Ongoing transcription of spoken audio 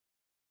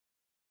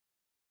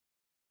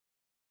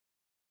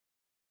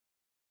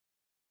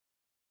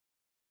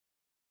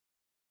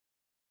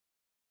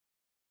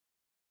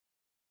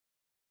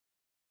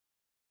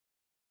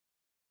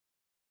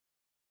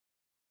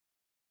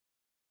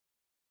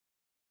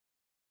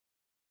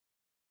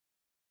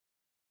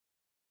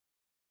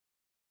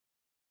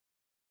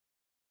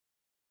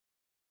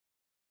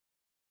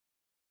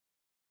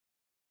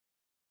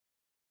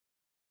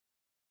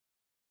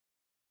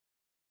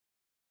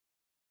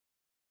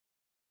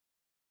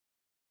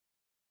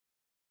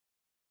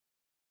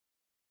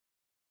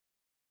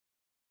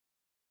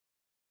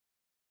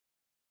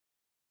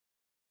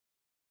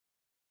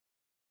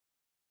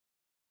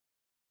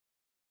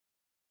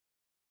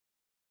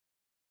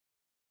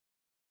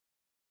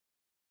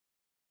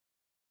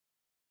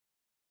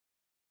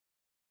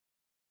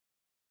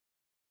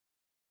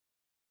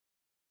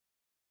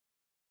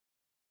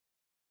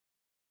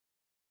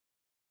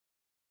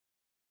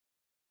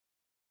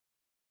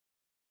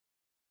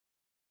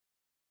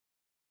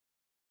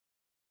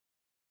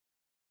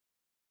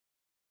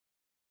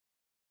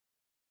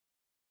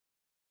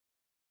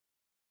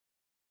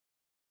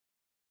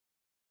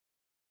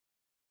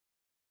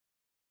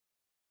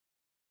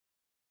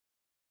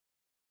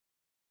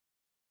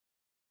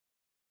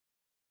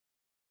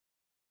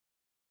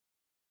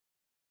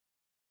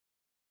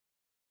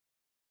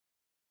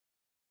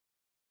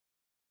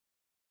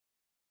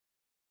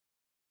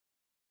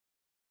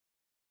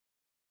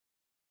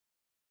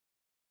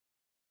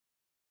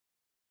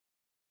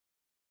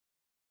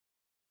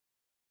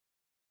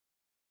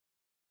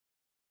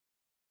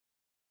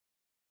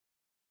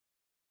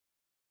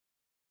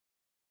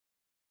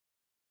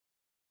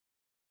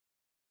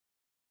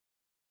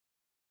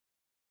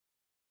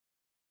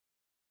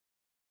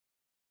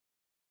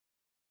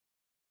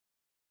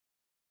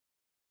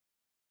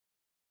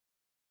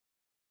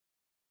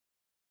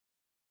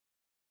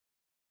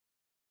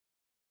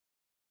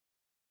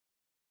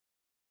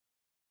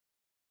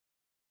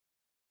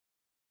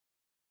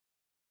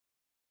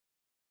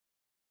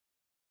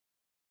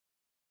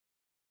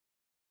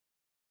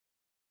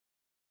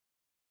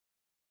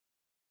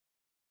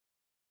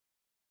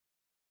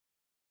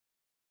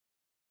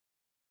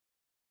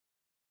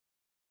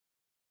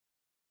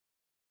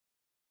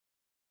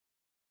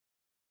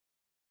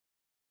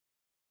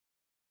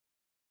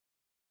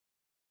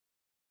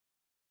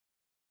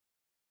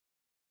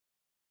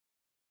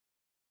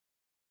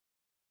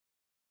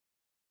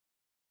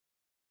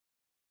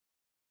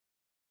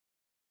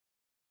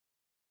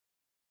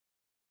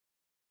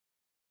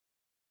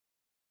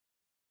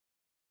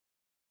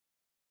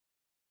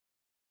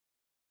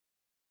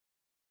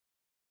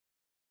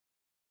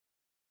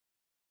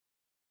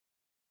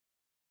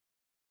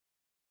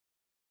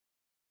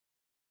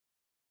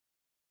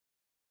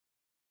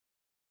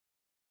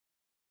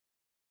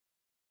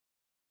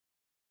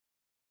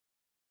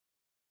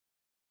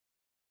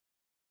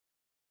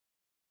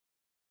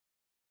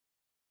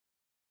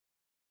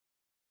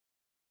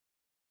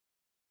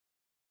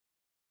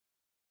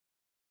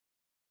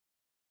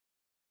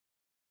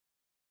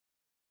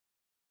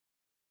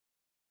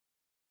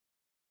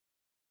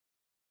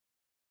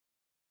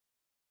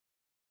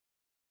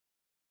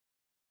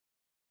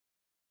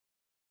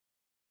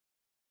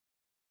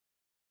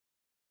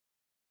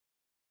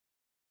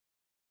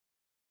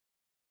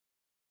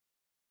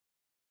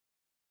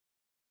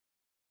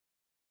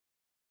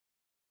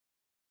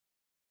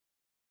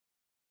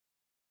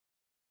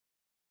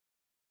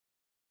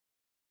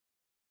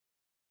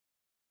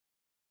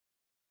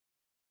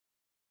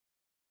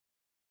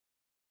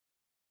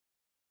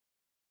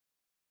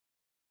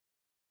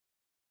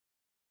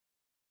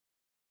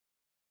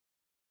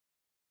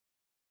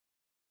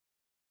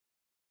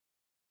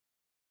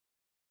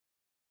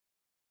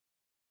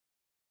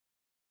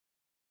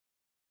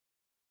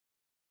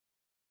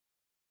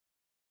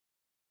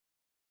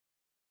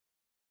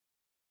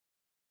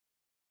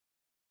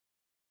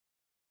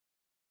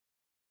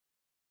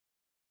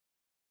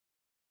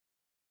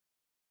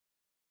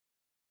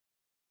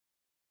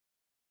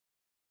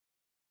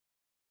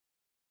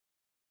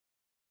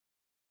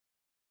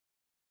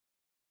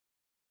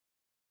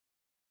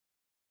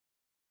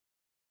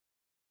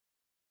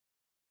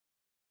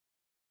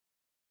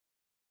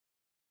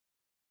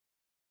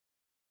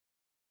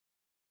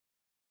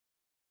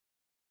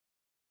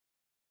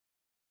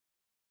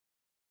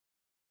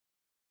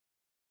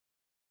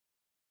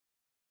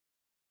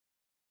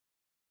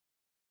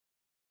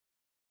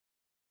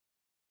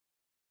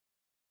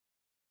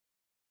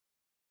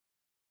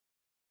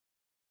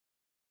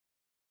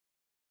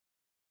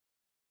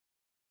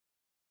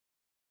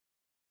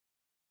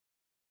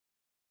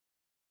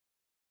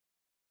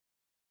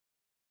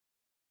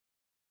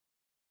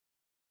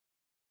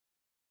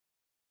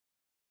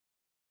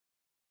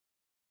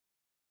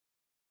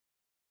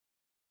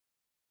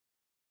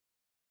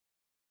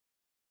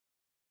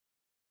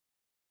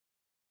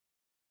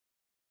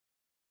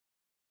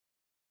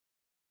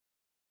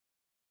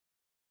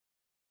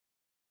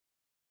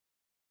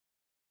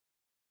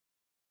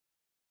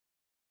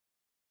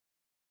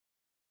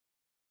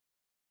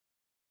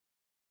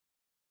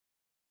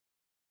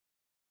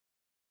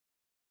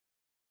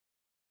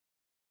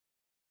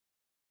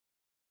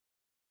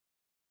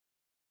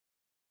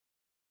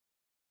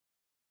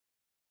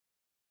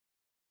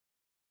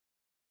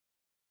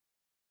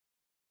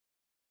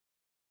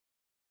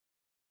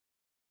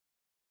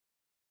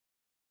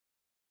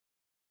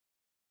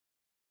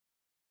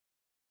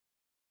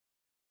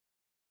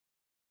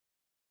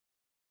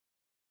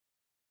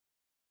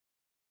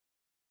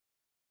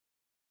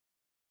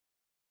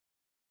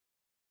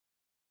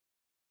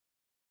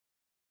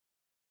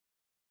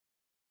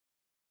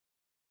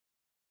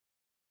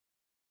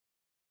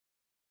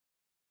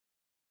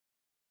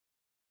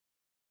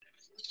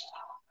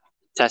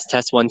Test,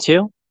 test, one,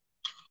 two.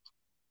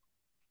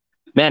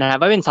 Man,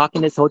 have I been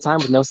talking this whole time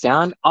with no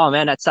sound? Oh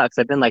man, that sucks.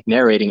 I've been like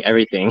narrating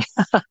everything.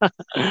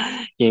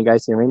 Can you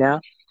guys hear me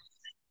now?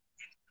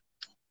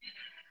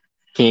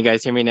 Can you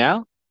guys hear me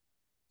now?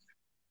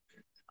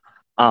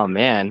 Oh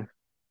man.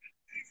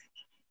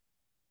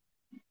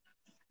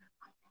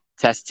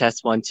 Test,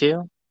 test, one,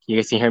 two. You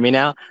guys can hear me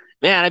now?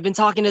 Man, I've been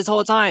talking this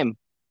whole time.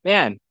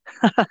 Man.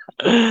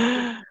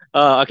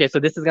 Okay, so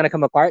this is gonna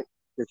come apart.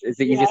 This is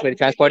the easiest way to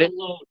transport it.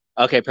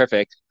 Okay,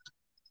 perfect.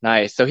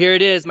 Nice. So here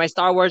it is, my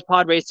Star Wars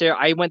pod racer.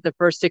 I went the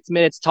first 6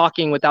 minutes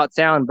talking without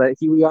sound, but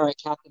here we are at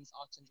Captain's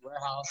Auctions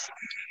Warehouse,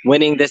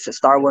 winning this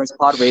Star Wars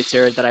pod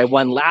racer that I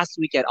won last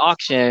week at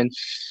auction.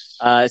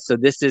 So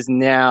this is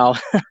now,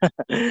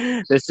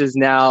 this is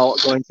now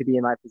going to be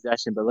in my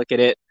possession. But look at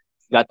it,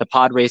 got the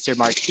pod racer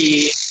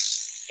marquee.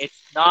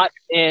 It's not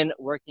in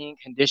working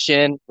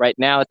condition right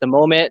now at the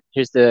moment.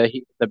 Here's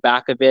the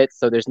back of it.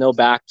 So there's no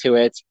back to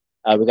it.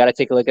 We got to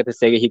take a look at the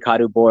Sega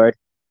Hikaru board.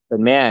 But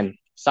man,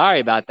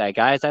 sorry about that,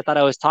 guys. I thought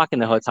I was talking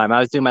the whole time. I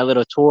was doing my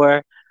little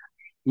tour.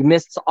 You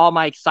missed all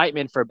my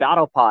excitement for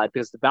Battle Pod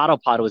because the Battle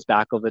Pod was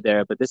back over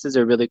there. But this is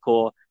a really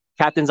cool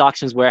Captain's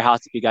Auctions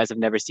warehouse. If you guys have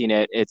never seen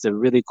it, it's a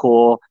really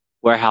cool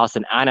warehouse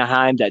in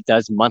Anaheim that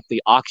does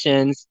monthly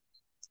auctions.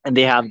 And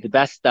they have the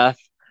best stuff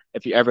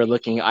if you're ever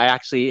looking. I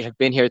actually have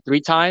been here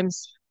 3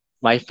 times.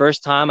 My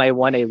first time, I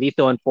won a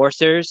Lethal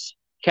Enforcers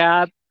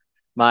cab.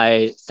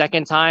 My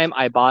second time,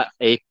 I bought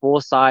a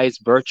full-size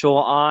Virtual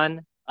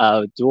On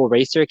dual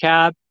racer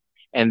cab.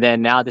 And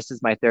then now this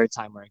is my third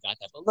time where I got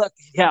that. But look,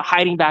 yeah,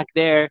 hiding back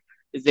there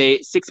is a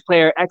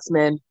 6-player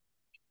X-Men.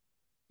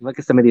 Look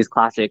at some of these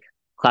classic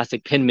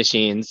pin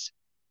machines.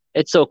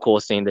 It's so cool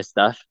seeing this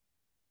stuff.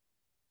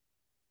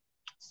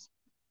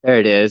 There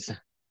it is.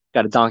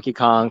 Got a Donkey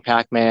Kong,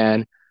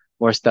 Pac-Man,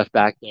 more stuff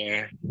back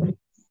there.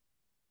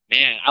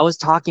 Man, I was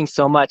talking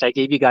so much. I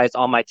gave you guys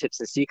all my tips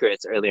and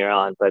secrets earlier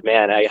on, but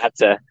man, I have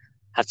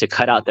to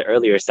cut out the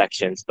earlier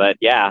sections. But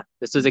yeah,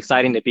 this was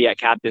exciting to be at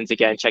Captain's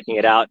again, checking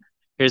it out.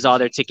 Here's all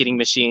their ticketing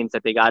machines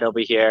that they got over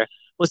here.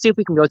 We'll see if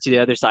we can go to the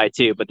other side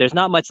too, but there's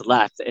not much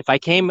left. If I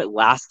came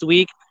last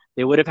week,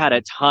 they would have had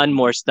a ton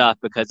more stuff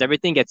because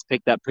everything gets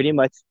picked up pretty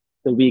much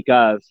the week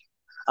of.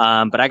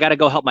 But I gotta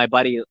go help my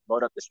buddy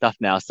load up the stuff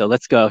now. So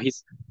let's go.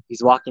 He's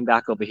walking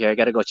back over here. I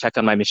gotta go check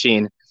on my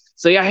machine.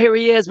 So yeah, here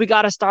he is. We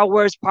got a Star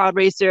Wars Pod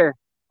Racer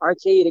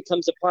arcade. It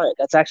comes apart.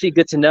 That's actually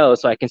good to know,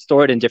 so I can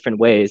store it in different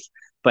ways.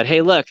 But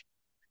hey, look,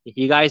 if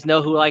you guys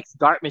know who likes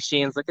dart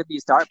machines, look at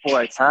these dart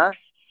boards, huh?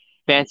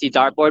 Fancy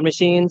dartboard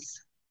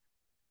machines.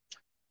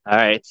 All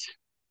right.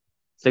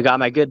 So got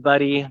my good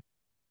buddy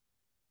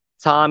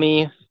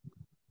Tommy.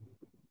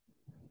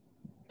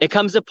 It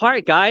comes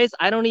apart, guys.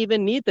 I don't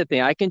even need the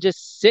thing. I can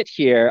just sit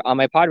here on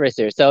my pod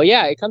racer. So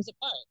yeah, it comes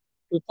apart.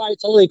 We probably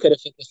totally could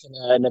have fit this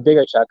in a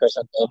bigger truck or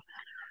something.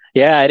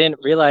 Yeah, I didn't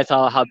realize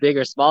how big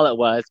or small it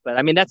was, but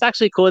I mean that's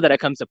actually cool that it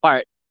comes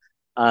apart.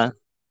 Uh,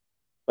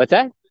 what's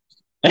that?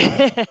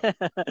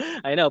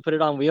 I know, put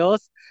it on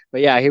wheels.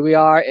 But yeah, here we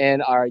are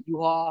in our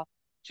U-Haul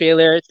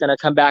trailer. It's gonna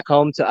come back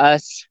home to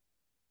us.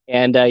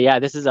 And yeah,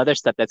 this is other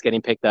stuff that's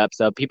getting picked up.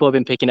 So people have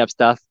been picking up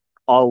stuff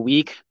all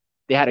week.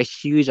 They had a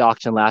huge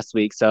auction last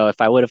week. So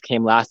if I would have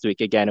came last week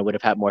again, it would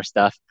have had more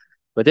stuff.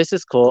 But this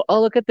is cool.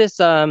 Oh, look at this.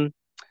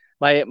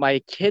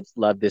 My kids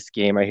love this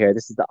game right here.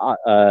 This is the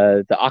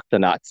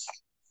Octonauts.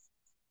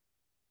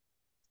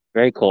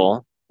 Very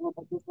cool.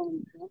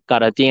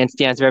 Got a Dance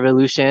Dance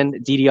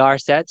Revolution DDR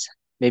set.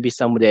 Maybe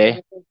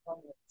someday.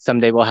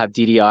 Someday we'll have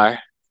DDR.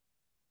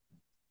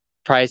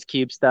 Prize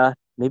cube stuff.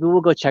 Maybe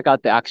we'll go check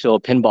out the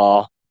actual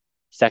pinball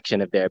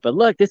section of there. But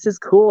look, this is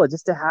cool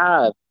just to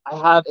have. I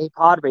have a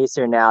pod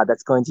racer now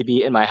that's going to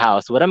be in my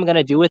house. What I'm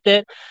gonna do with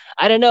it,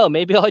 I don't know.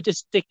 Maybe I'll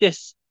just stick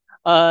this,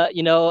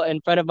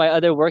 in front of my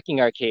other working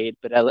arcade.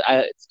 But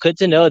it's good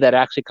to know that it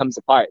actually comes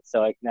apart,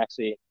 so I can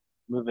actually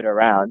move it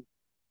around,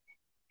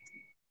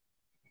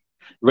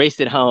 race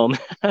it home.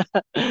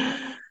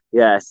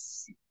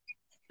 Yes,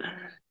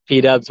 P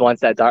Dubs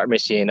wants that dart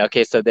machine.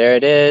 Okay, so there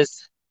it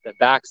is, the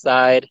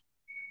backside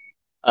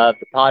of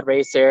the pod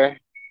racer.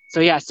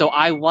 So yeah, so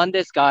I won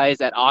this guys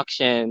at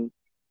auction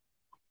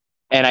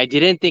and I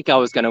didn't think I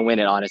was gonna win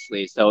it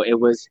honestly. So it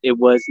was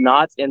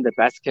not in the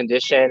best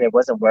condition. It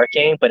wasn't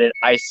working, but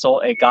I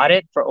got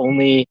it for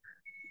only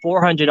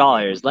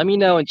 $400. Let me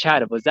know in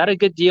chat. Was that a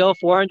good deal?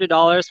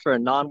 $400 for a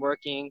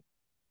non-working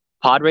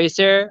pod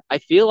racer? I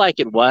feel like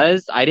it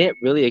was. I didn't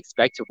really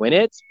expect to win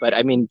it, but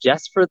I mean,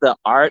 just for the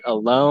art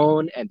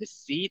alone and the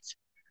seat,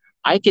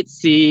 I could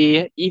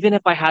see even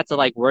if I had to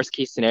like worst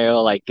case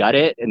scenario, like gut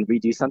it and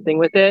redo something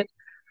with it,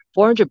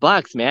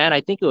 $400, man.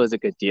 I think it was a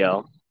good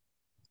deal.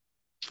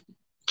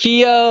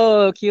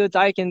 Keo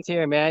Daikin's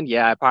here, man.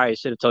 Yeah, I probably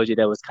should have told you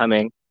that was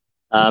coming.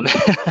 Um,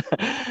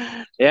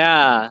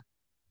 yeah,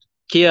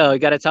 Keo, you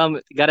gotta tell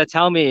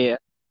me.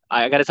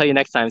 I gotta tell you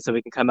next time so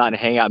we can come out and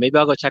hang out. Maybe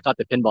I'll go check out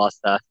the pinball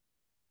stuff.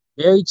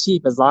 Very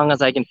cheap as long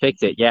as I can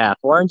fix it. Yeah,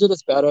 400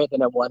 is better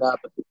than a one up.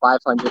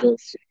 500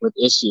 is with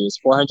issues.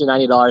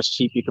 $490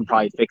 cheap, you can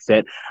probably fix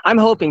it. I'm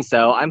hoping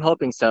so. I'm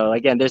hoping so.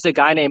 Again, there's a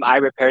guy named I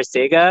Repair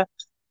Sega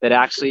that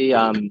actually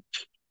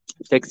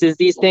fixes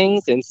these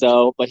things, and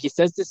so, but he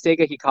says the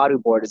Sega Hikaru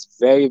board is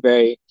very,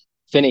 very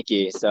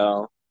finicky.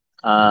 So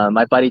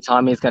my buddy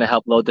Tommy is going to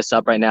help load this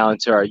up right now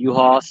into our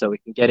U-Haul so we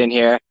can get in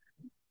here.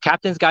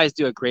 Captain's guys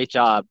do a great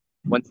job.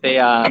 Once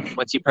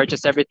you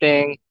purchase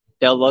everything,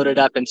 they'll load it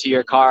up into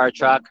your car,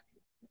 truck,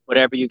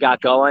 whatever you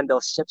got going. They'll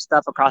ship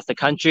stuff across the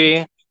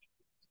country.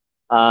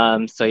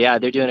 So yeah,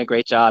 they're doing a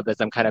great job as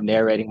I'm kind of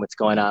narrating what's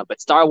going on. But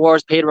Star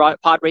Wars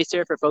Pod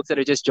Racer, for folks that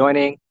are just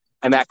joining,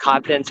 I'm at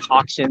Captain's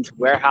Auctions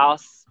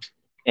Warehouse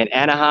in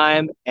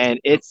Anaheim, and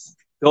it's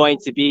going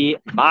to be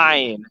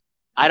mine.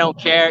 I don't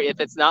care if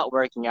it's not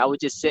working. I would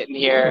just sit in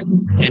here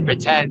and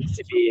pretend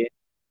to be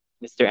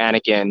Mr.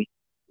 Anakin.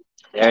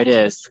 There it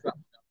is, the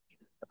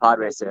Pod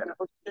Racer.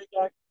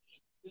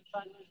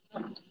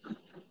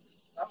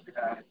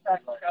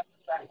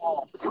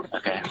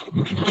 Okay.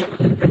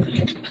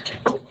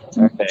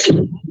 Perfect.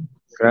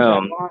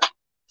 Chrome.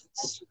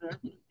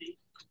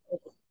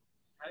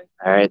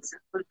 All right.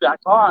 Put it back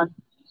on.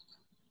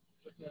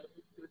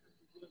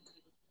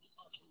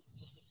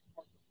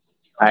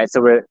 All right,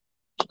 so we're.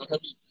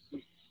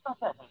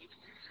 All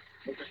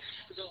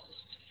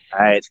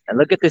right, and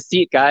look at the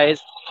seat,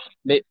 guys.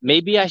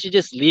 Maybe I should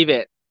just leave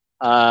it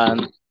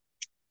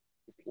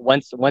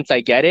once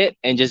I get it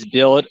and just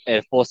build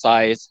a full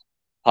size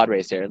pod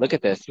racer. Look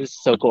at this. This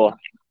is so cool.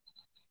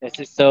 This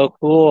is so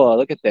cool.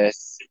 Look at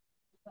this.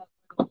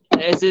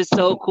 This is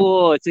so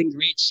cool. It's in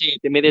great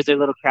shape. I mean, there's a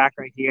little crack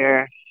right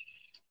here.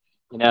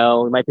 You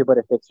know, we might be able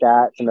to fix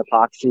that, some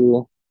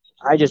epoxy.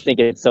 I just think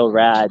it's so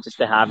rad just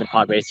to have a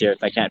pod racer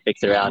if I can't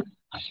fix it around.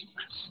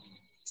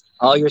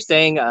 Oh, you're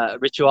saying,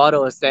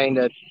 Ritualdo is saying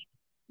to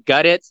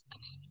gut it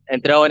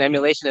and throw an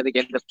emulation of the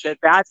game. The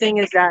bad thing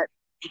is that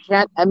you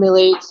can't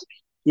emulate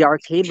the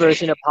arcade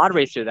version of Pod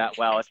Racer that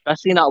well,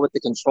 especially not with the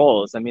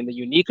controls. I mean, the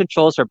unique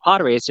controls for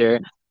Pod Racer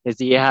is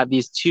that you have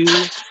these two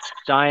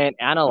giant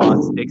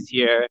analog sticks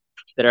here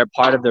that are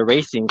part of the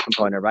racing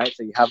component, right?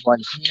 So you have one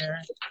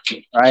here,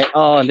 right?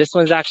 Oh, and this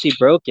one's actually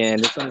broken.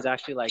 This one's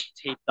actually like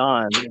taped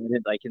on.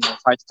 It's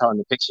hard to tell in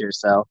the picture,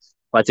 so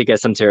I'll have to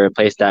get some to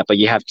replace that. But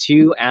you have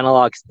two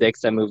analog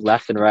sticks that move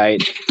left and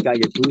right. You got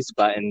your boost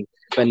button,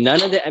 but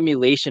none of the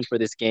emulation for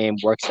this game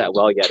works that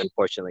well yet,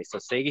 unfortunately. So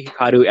Sega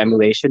Hikaru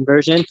emulation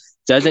version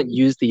doesn't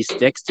use these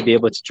sticks to be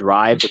able to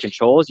drive the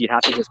controls. You'd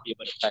have to just be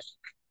able to press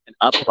an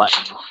up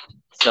button.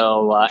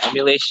 So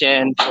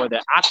emulation for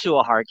the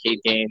actual arcade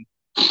game,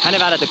 kind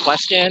of out of the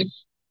question.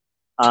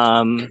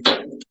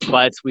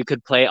 But we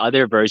could play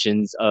other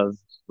versions of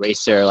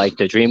Racer, like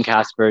the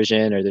Dreamcast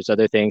version, or there's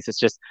other things. It's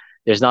just,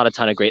 there's not a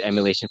ton of great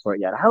emulation for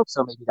it yet. I hope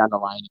so. Maybe down the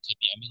line it could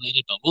be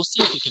emulated, but we'll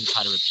see if we can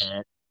try to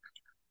repair it.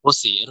 We'll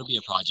see. It'll be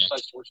a project.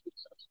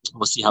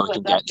 We'll see how we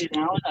can get.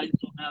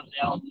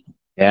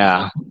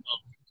 Yeah.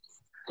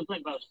 All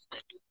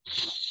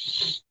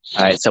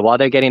right. So while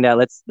they're getting that,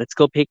 let's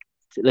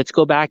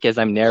go back as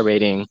I'm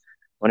narrating. I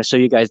want to show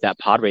you guys that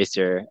pod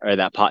racer, or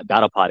that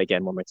battle pod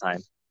again one more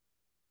time.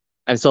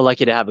 I'm so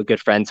lucky to have a good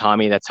friend,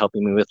 Tommy, that's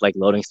helping me with like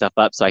loading stuff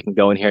up so I can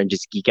go in here and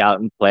just geek out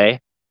and play.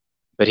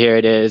 But here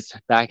it is,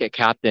 back at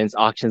Captain's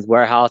Auctions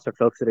Warehouse. For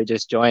folks that are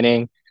just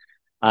joining,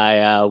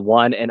 I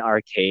won an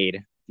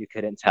arcade. You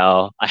couldn't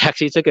tell. I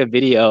actually took a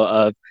video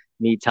of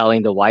me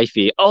telling the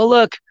wifey, "Oh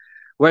look,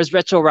 where's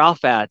Retro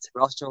Ralph at?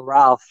 Retro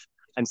Ralph.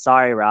 I'm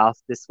sorry, Ralph.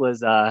 This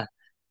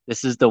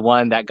is the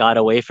one that got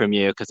away from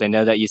you, because I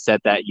know that you said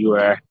that you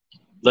were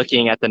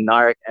looking at the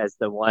narc as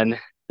the one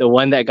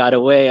that got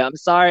away. I'm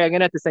sorry. I'm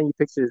gonna have to send you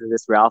pictures of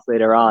this, Ralph,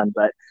 later on.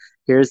 But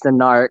here's the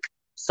narc.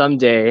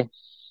 Someday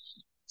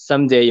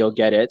you'll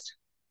get it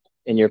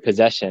in your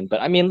possession.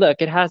 But I mean,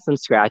 look, it has some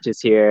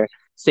scratches here.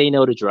 Say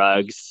no to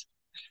drugs.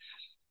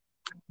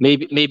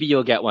 Maybe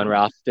you'll get one,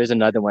 Ralph. There's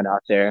another one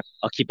out there.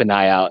 I'll keep an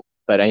eye out.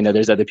 But I know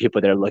there's other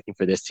people that are looking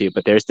for this too.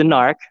 But there's the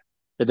narc.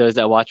 For those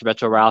that watch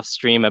Retro Ralph's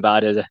stream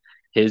about his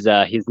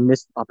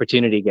missed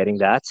opportunity getting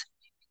that.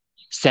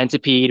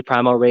 Centipede,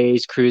 Primal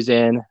Rage,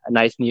 Cruisin', a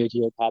nice Neo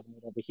Geo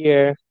cabinet over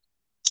here.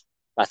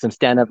 Got some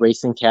stand-up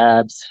racing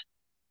cabs,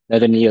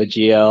 another Neo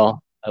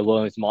Geo, a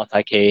Williams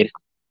Multicade,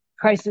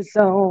 Crisis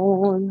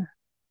Zone,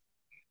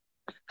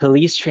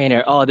 Police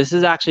Trainer. Oh, this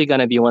is actually going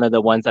to be one of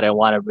the ones that I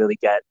want to really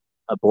get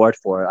a board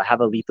for. I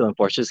have a Lethal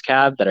Enforcers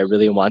cab that I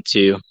really want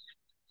to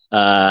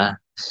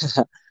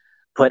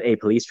put a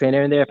Police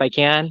Trainer in there if I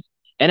can.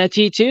 And a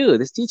T2.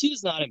 This T2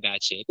 is not in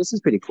bad shape. This is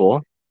pretty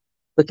cool.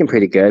 Looking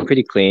pretty good,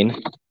 pretty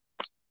clean.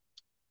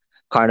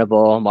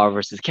 Carnival, Marvel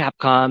vs.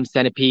 Capcom,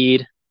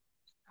 Centipede.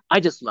 I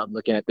just love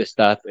looking at this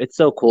stuff. It's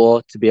so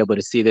cool to be able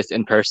to see this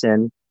in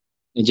person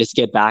and just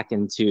get back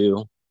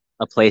into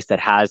a place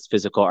that has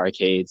physical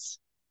arcades.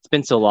 It's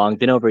been so long,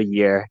 been over a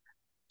year.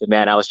 But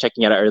man, I was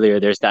checking out earlier.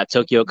 There's that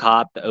Tokyo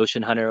Cop, the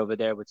Ocean Hunter over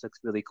there, which looks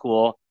really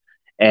cool.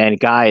 And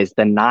guys,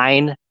 the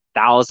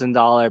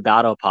 $9,000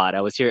 battle pod.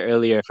 I was here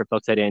earlier for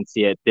folks that didn't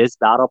see it. This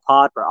battle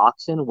pod for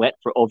auction went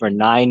for over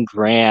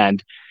 $9,000.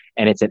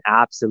 and it's an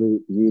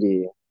absolute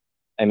beauty.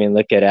 I mean,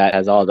 look at it. It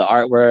has all the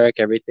artwork,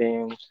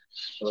 everything.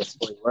 It was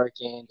fully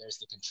working. There's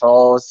the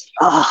controls.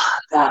 Ah,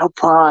 Battle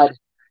Pod.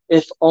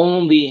 If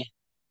only,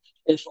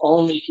 if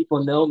only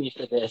people know me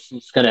for this. I'm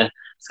just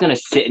gonna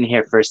sit in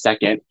here for a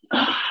second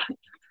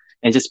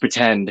and just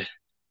pretend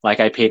like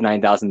I paid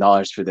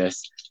 $9,000 for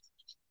this.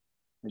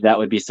 That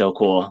would be so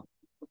cool.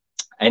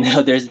 I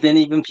know there's been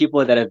even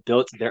people that have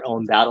built their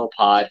own Battle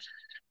Pod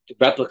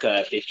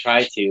replica if they've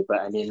tried to, but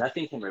I mean,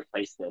 nothing can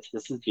replace this.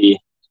 This would be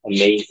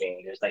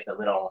amazing. There's like a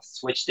little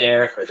switch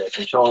there for the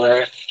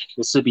controller.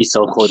 This would be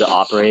so cool to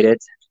operate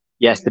it.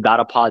 Yes, the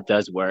Battle Pod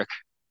does work.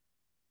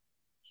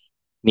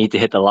 Need to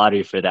hit the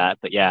lottery for that.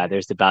 But yeah,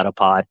 there's the Battle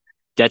Pod.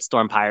 Dead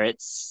Storm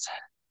Pirates.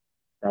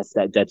 That's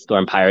that Dead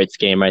Storm Pirates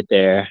game right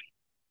there.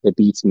 The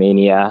Beats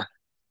Mania.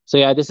 So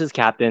yeah, this is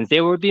Captains.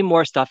 There would be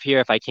more stuff here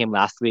if I came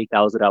last week.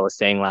 That was what I was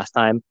saying last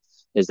time.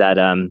 Is that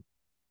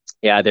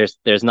yeah,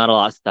 there's not a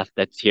lot of stuff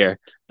that's here.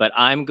 But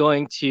I'm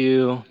going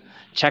to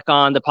check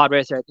on the pod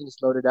racer. I think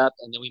it's loaded up,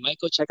 and then we might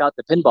go check out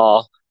the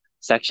pinball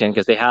section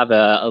because they have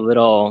a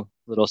little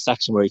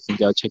section where you can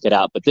go check it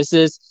out. But this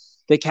is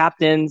the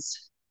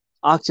Captain's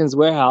Auctions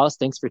Warehouse.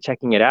 Thanks for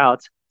checking it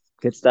out.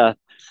 Good stuff.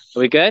 Are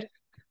we good?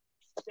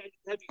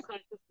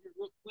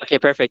 Okay,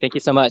 perfect. Thank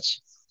you so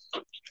much.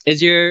 Is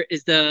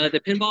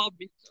the pinball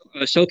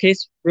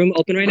showcase room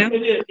open right now?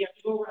 It is. Yeah,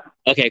 go around.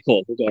 Okay,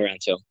 cool. We'll go around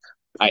too.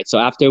 All right. So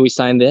after we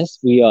sign this,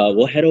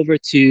 we'll head over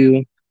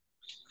to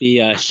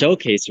the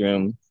showcase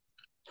room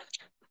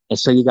and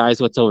show you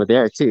guys what's over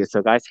there too.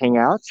 So guys, hang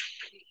out.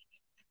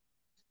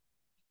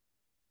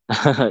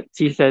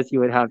 T says he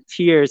would have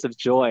tears of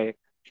joy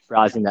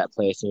browsing that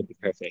place. It would be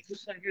perfect.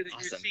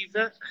 Awesome.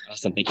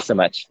 Awesome. Thank you so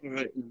much.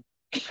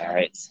 All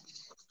right.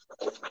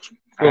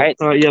 All right.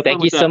 All right. Yeah,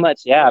 thank you so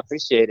much. Yeah, I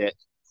appreciate it.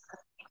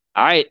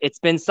 All right. It's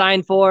been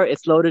signed for.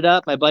 It's loaded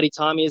up. My buddy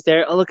Tommy is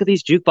there. Oh, look at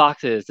these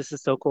jukeboxes. This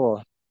is so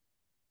cool.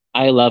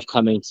 I love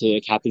coming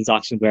to Captain's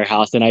Auction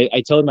Warehouse. And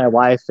I told my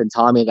wife and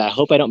Tommy that I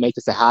hope I don't make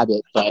this a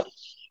habit, but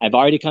I've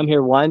already come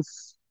here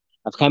once.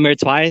 I've come here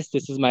twice.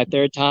 This is my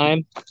third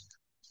time.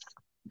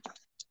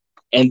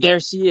 And there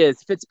she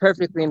is. Fits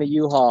perfectly in the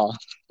U-Haul.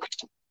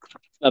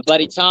 My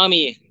buddy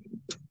Tommy.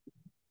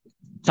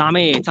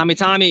 Tommy.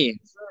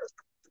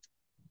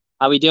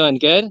 How we doing?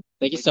 Good?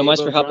 Thank you so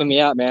much for helping me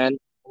out, man.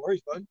 No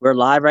worries, bud. We're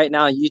live right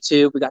now on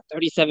YouTube. We got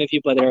 37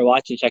 people that are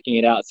watching, checking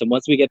it out. So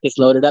once we get this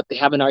loaded up, they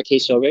have an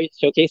arcade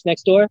showcase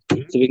next door. So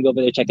we can go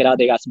over there, check it out.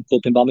 They got some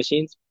cool pinball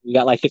machines. We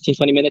got like 15,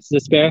 20 minutes to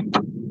spare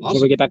before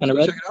we get back on the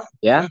road. Check it out.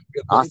 Yeah?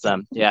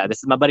 Awesome. Yeah, this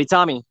is my buddy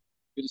Tommy.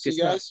 Good to see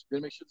you guys. We're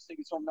gonna make sure this thing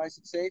gets home nice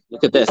and safe.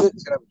 Look at this.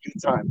 It's gonna have a good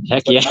time.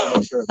 Heck yeah.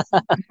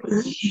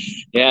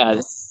 Yeah,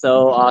 this is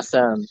so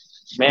awesome.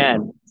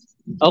 Man.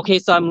 Okay,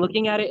 so I'm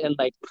looking at it and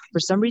like for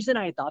some reason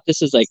I thought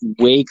this is like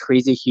way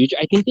crazy huge.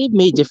 I think they've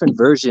made different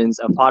versions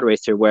of Pod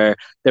Racer where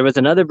there was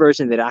another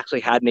version that actually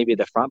had maybe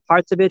the front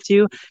parts of it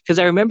too. Because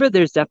I remember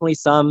there's definitely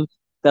some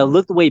that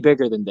looked way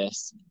bigger than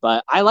this.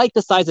 But I like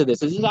the size of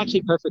this. This is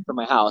actually perfect for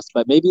my house.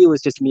 But maybe it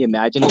was just me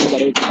imagining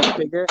that it was much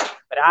bigger.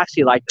 But I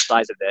actually like the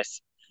size of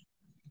this.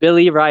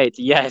 Billy Wright,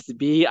 yes,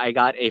 B, I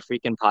got a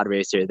freaking pod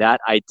racer.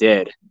 That I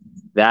did.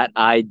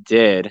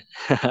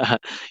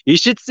 You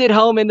should sit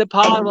home in the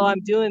pod while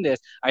I'm doing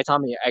this. All right,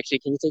 Tommy, actually,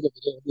 can you take a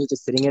video of me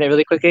just sitting in it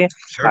really quickly?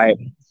 Sure. All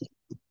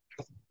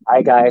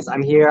right, guys,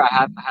 I'm here. I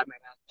have my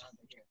mask on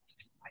here.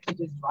 I can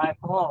just drive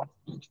home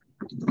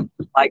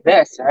like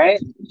this, right?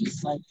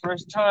 It's my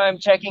first time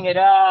checking it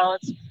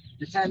out,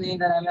 pretending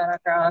that I'm at a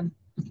crowd.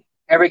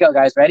 Here we go,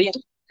 guys. Ready?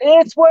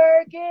 It's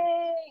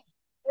working!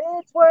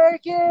 It's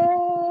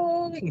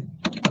working!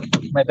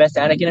 My best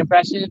Anakin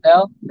impression?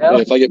 No. Yeah,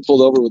 if I get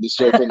pulled over with the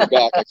chauffeur in the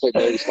back, I claim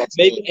no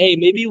responsibility.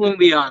 Maybe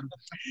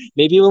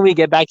when we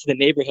get back to the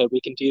neighborhood,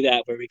 we can do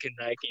that where we can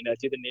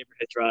do the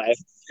neighborhood drive,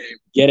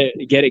 get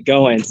it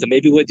going. So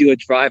maybe we'll do a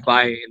drive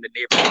by in the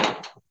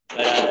neighborhood.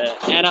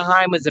 But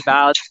Anaheim was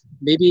about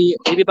maybe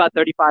about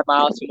 35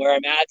 miles from where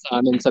I'm at.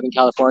 I'm in Southern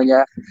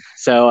California,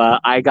 so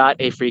I got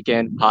a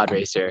freaking pod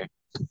racer.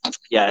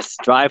 Yes,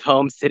 drive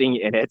home sitting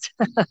in it.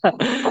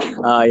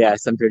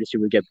 Yes, I'm pretty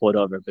sure we get pulled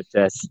over, but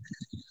this.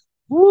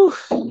 Woo,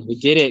 we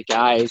did it,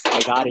 guys.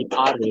 I got a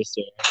pod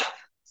racer.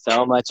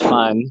 So much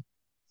fun.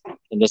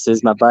 And this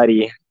is my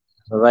buddy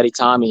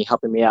Tommy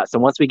helping me out. So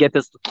once we get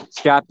this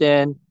strapped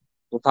in,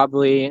 we'll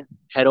probably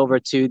head over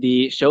to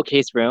the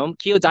showcase room.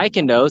 Keo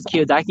Daikin knows.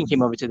 Keo Daikin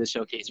came over to the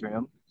showcase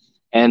room.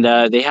 And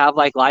they have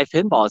like live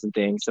pinballs and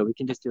things. So we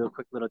can just do a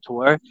quick little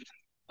tour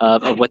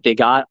of what they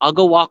got. I'll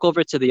go walk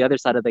over to the other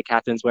side of the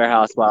Captain's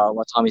warehouse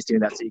while Tommy's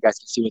doing that so you guys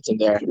can see what's in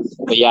there.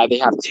 But yeah, they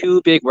have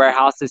two big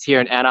warehouses here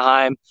in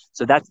Anaheim.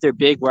 So that's their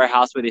big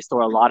warehouse where they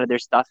store a lot of their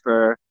stuff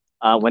for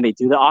when they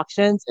do the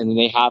auctions. And then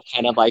they have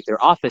kind of like their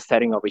office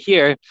setting over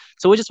here.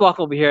 So we'll just walk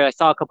over here. I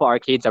saw a couple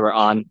arcades that were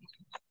on.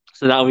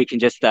 So now we can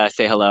just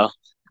say hello.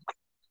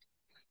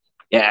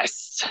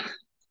 Yes.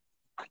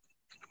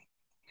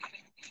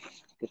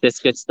 Get this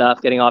good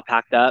stuff, getting all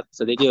packed up.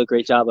 So they do a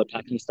great job of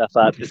packing stuff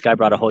up. This guy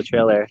brought a whole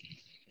trailer.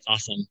 It's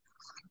awesome.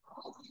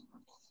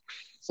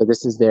 So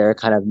this is their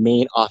kind of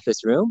main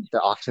office room,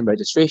 their auction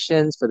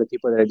registrations for the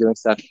people that are doing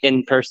stuff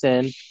in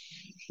person.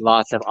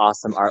 Lots of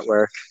awesome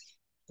artwork.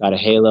 Got a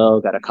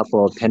Halo, got a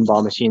couple of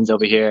pinball machines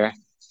over here.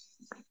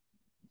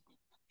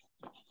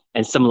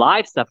 And some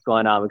live stuff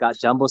going on. We got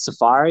Jumbo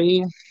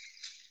Safari.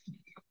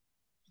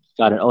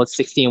 Got an old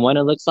 16-1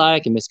 it looks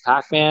like, and Miss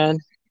Pac-Man.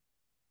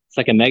 It's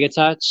like a Mega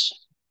Touch.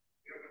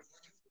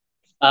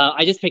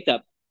 I just picked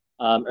up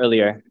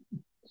earlier.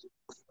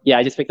 Yeah,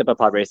 I just picked up a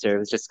pod racer. It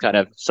was just kind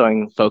of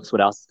showing folks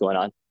what else is going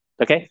on.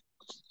 Okay?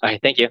 All right,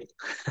 thank you.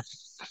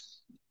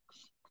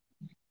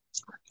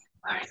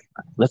 All right,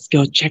 let's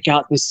go check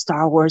out this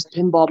Star Wars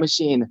pinball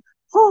machine.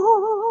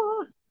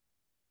 Look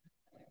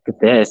at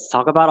this.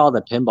 Talk about all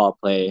the pinball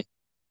play.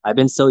 I've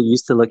been so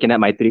used to looking at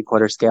my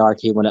 3/4 scale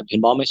arcade one-up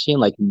pinball machine,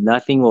 like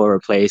nothing will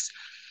replace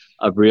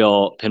a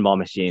real pinball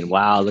machine.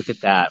 Wow, look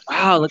at that.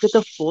 Wow, look at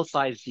the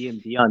full-size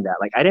DMD on that.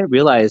 Like I didn't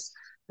realize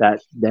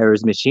that there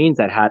was machines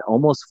that had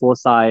almost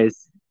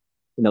full-size,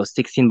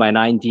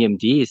 16:9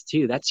 DMDs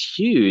too. That's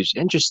huge.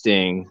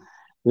 Interesting.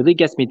 Really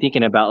gets me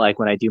thinking about like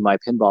when I do my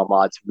pinball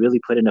mods, really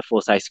put in a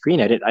full-size screen.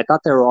 I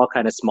thought they were all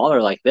kind of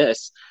smaller like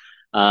this.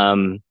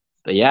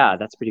 But yeah,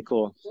 that's pretty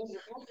cool.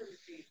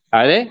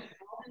 Are they?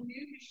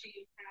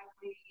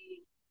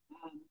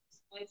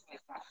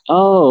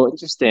 Oh,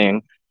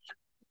 interesting.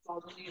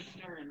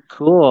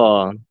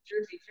 Cool.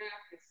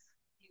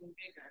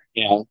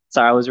 Yeah.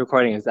 Sorry, I was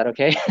recording. Is that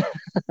okay?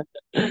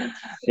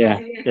 Yeah.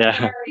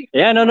 Yeah.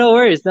 Yeah, no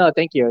worries. No,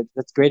 thank you.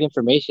 That's great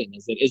information.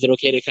 Is it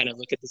okay to kind of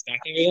look at this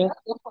back area?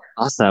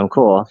 Awesome,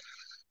 cool.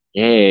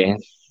 Yay.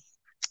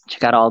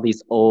 Check out all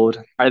these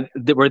old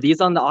were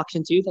these on the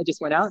auction too that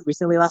just went out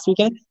recently last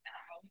weekend?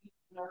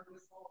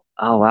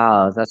 Oh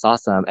wow, that's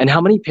awesome. And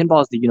how many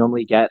pinballs do you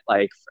normally get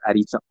like at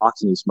each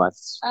auction each month?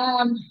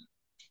 I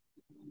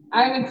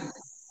would,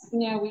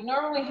 we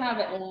normally have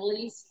at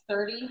least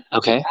 30.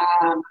 Okay.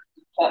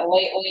 But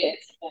lately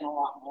it's been a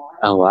lot more.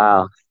 Oh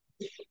wow.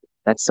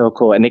 That's so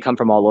cool. And they come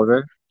from all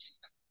over?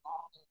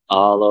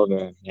 All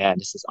over. Yeah,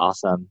 this is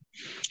awesome.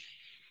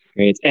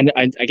 Great. And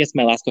I guess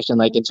my last question,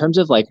 like in terms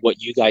of like what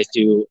you guys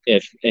do,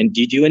 do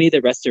you do any of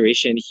the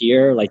restoration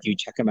here? Like do you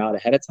check them out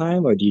ahead of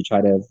time or do you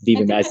try to leave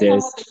them as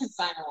is? What the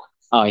consignor wants.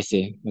 Oh, I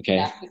see. Okay.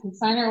 Yeah, the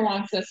consignor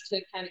wants us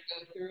to kind of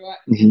go through it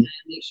and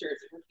make sure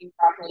it's working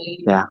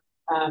properly. Yeah.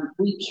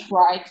 We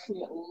try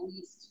to at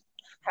least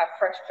have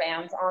fresh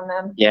bands on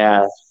them.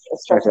 Yeah.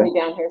 Especially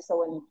down here. So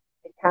when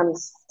it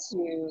comes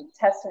to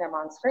testing them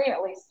on screen,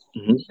 at least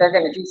they're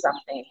going to do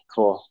something.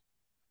 Cool.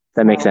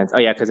 That makes sense. Oh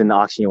yeah, because in the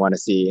auction you want to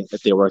see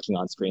if they're working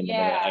on screen.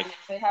 Yeah, if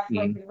they have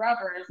broken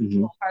rubbers, it's a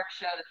little hard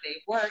to show that they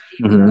work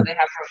even though they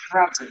have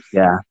broken rubbers.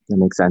 Yeah, that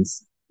makes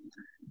sense.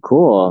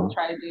 Cool. We'll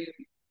try to do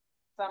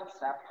some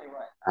stuff to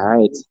it. All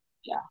right.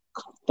 Yeah.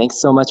 Thanks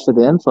so much for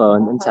the info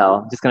and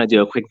intel. I'm just gonna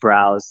do a quick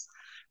browse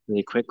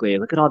really quickly.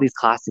 Look at all these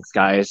classics,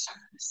 guys.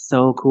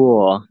 So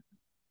cool.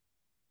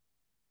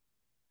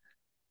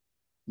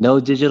 No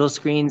digital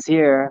screens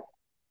here.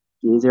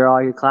 These are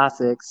all your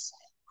classics.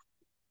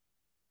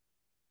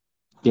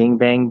 Bing,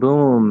 bang,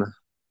 boom.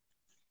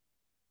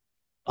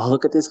 Oh,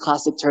 look at this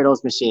classic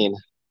Turtles machine.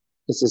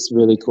 This is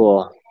really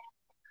cool.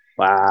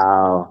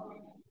 Wow.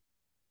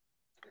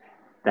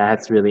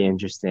 That's really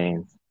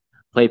interesting.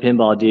 Play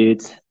pinball,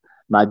 dudes.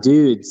 My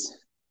dudes.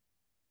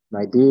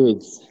 My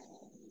dudes.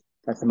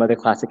 Got some other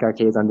classic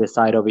arcades on this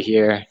side over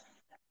here.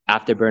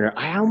 Afterburner.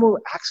 I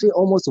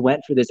almost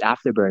went for this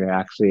Afterburner,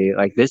 actually.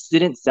 Like, this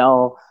didn't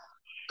sell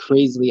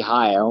crazily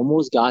high. I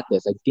almost got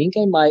this. I think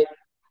I might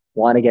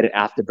want to get an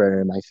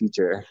Afterburner in my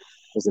future.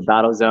 There's a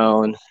Battle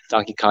Zone,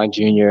 Donkey Kong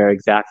Jr.,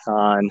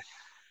 Exacton.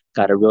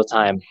 Got a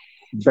real-time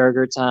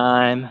Burger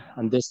Time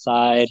on this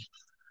side.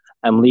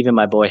 I'm leaving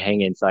my boy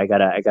hanging, so I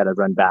gotta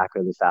run back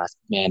really fast.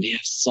 Man, they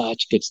have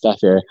such good stuff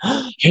here.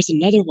 Here's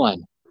another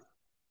one.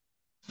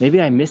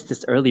 Maybe I missed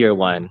this earlier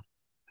one.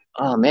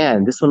 Oh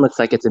man, this one looks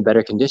like it's in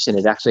better condition.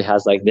 It actually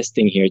has like this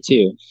thing here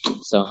too.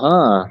 So,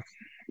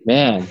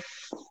 man.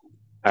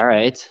 All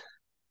right.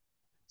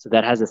 So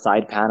that has the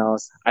side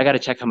panels. I gotta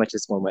check how much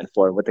this one went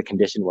for, what the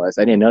condition was.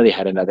 I didn't know they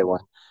had another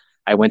one.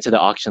 I went to the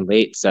auction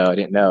late, so I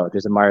didn't know.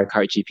 There's a Mario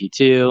Kart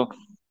GP2,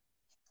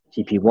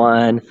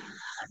 GP1,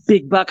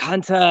 Big Buck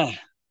Hunter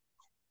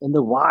in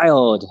the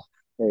wild.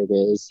 There it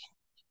is.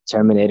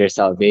 Terminator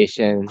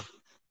Salvation.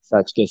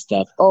 Such good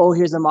stuff. Oh,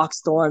 here's a Mock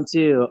Storm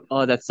too.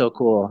 Oh, that's so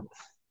cool.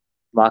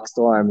 Mock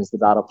Storm is the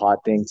battle pod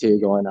thing too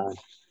going on.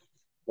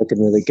 Looking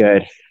really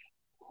good.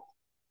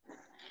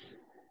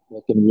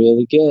 Looking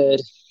really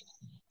good.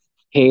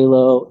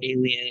 Halo,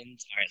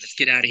 Aliens. All right, let's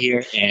get out of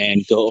here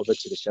and go over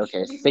to the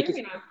showcase. Thank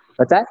you.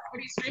 What's that? What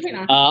are you streaming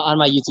on? On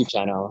my YouTube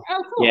channel.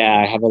 Oh, cool. Yeah,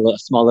 I have a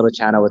small little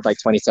channel with like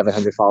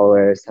 2,700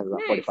 followers. Have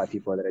about 45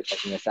 people that are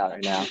checking us out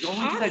right now. You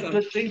only said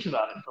good things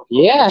about it.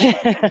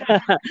 Yeah.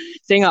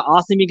 Saying how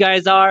awesome you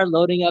guys are,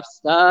 loading up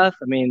stuff.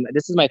 I mean,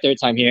 this is my third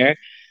time here.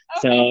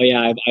 Okay. So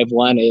yeah, I've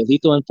won a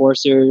Lethal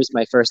Enforcers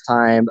my first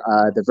time.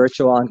 The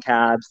virtual on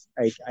cabs.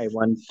 I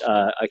won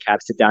a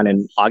cab sit down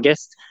in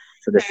August.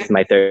 So this is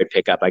my third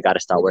pickup. I got a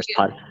Star Wars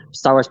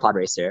pod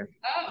racer.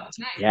 Oh,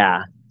 nice.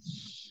 Yeah.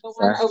 The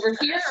one over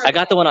here? I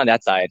got the one on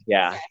that side,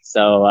 yeah. Okay.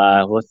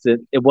 So we'll see.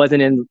 It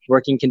wasn't in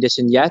working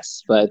condition yet,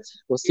 but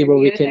we'll see what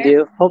we can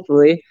do.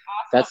 Hopefully,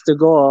 awesome. That's the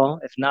goal.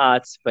 If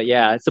not, but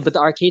yeah. So, but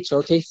the arcade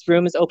showcase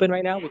room is open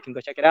right now. We can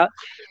go check it out.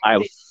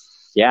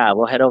 Yeah,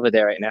 we'll head over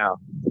there right now.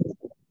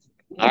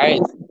 All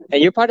right,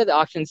 and you're part of the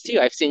auctions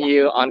too. I've seen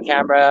you on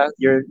camera.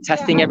 You're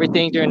testing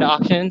everything during the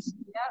auctions.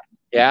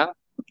 Yeah.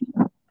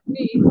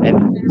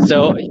 And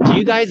so, do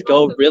you guys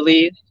go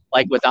really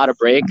like without a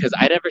break? Because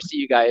I never see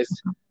you guys.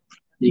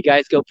 You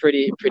guys go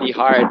pretty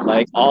hard,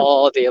 like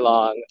all day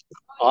long.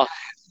 We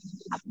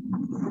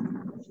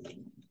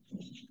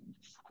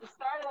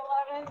start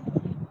at 11,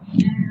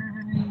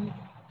 and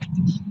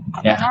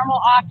the normal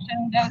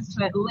auction goes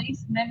to at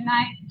least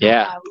midnight.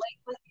 Yeah.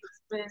 Lately,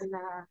 it's been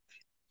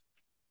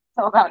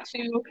till about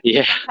 2.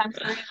 Yeah. Sometimes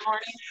 3 in the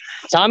morning.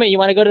 Tommy, you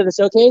want to go to the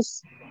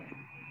showcase?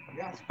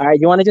 Yeah. All right.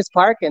 You want to just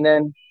park and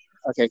then?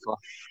 Okay, cool.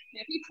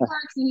 If he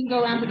parks, then you can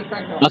go around to the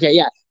front door. Okay.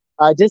 Yeah.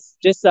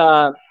 Just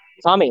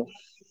Tommy.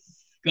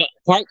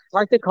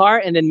 Park the car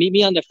and then meet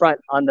me on the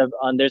front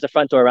there's a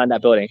front door around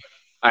that building.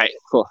 All right,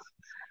 cool.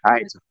 All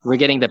right, we're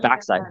getting the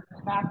backside.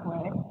 Back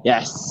way.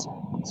 Yes,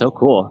 so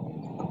cool.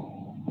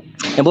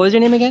 And what was your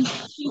name again?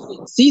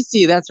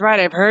 Cece. That's right.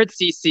 I've heard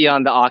Cece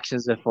on the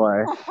auctions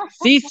before.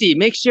 Cece,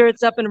 make sure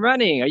it's up and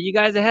running. Are you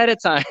guys ahead of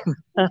time?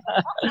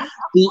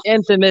 The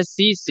infamous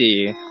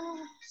Cece.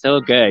 So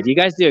good. You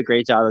guys do a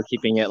great job of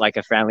keeping it like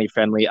a friendly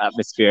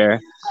atmosphere.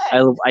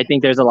 I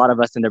think there's a lot of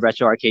us in the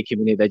retro arcade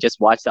community that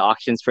just watch the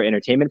auctions for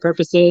entertainment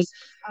purposes.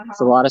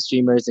 So a lot of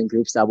streamers and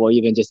groups that will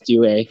even just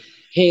do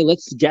hey,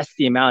 let's guess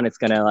the amount it's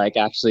gonna like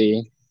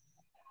actually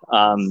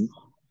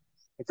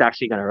it's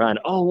actually gonna run.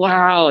 Oh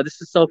wow, this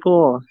is so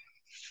cool.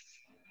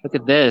 Look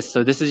at this.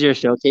 So this is your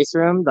showcase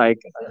room? Like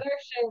this is our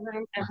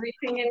showroom.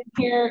 Everything in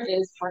here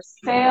is for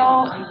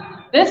sale.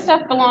 This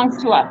stuff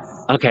belongs to us.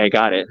 Okay,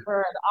 got it.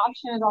 For the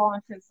auction is all on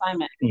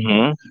consignment.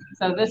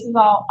 So this is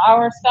all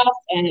our stuff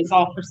and it's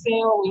all for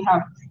sale. We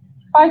have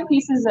 5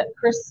 pieces that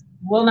Chris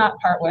will not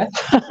part with.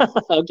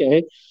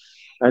 Okay.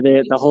 Are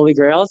they the Holy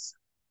Grails?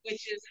 Which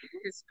is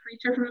his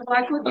Creature from the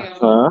Black Lagoon. He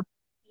has a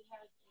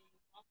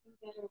walking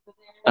bed over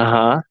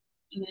there.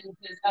 And then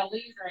his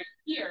LEs right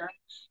here.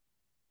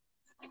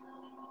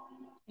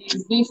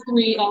 These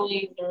 3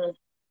 LEs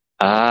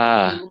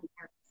are.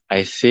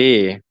 I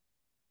see.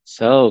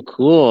 So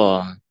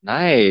cool.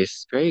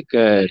 Nice. Very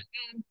good.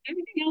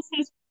 Everything else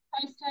has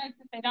price tags.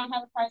 If they don't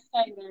have a price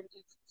tag, they're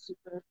just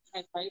super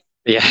high price.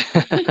 Yeah.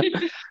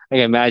 I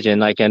can imagine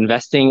like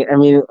investing. I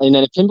mean, and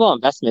then a pinball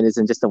investment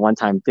isn't just a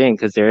one-time thing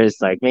because there is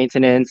like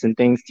maintenance and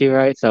things too,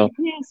 right? So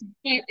yes,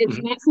 it's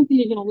not something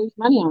you're going to lose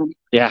money on.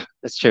 Yeah,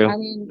 that's true. I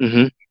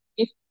mean,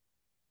 if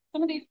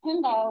some of these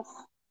pinballs,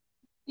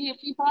 if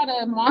you bought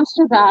a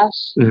Monster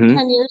Bash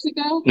 10 years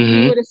ago,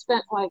 you would have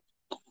spent like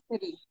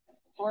maybe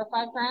 $4 or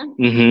 $5 grand.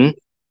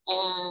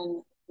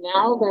 And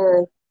now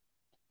they're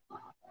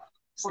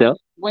still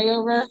way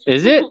over.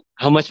 Is it?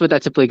 How much would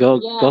that typically go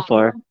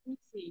for?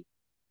 Let's see.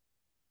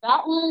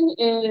 That one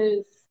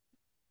is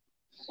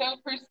so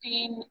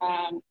pristine.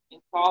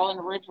 It's all in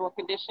original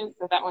condition,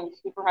 so that one's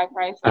super high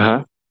price.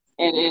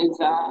 It is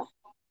that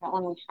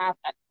one we have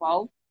at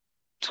 12.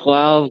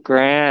 12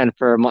 grand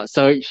for a month.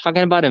 So you're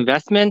talking about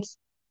investments?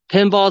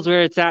 Pinball's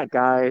where it's at,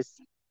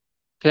 guys.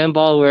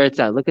 Pinball where it's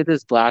at. Look at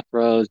this Black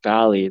Rose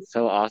Valley. It's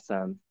so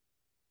awesome.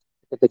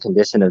 Look at the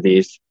condition of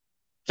these.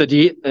 So do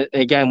you,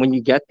 again, when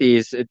you get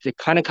these, they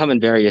kind of come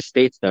in various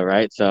states though,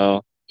 right?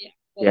 So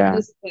yeah.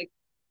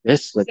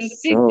 This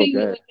looks so good. You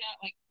look at,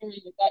 like here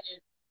you got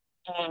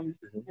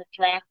your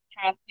draft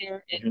path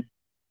here.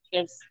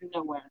 There's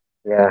nowhere.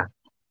 Yeah.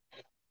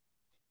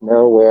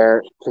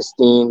 Nowhere,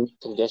 pristine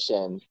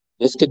condition.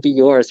 This could be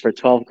yours for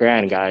 12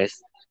 grand, guys.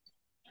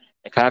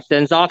 The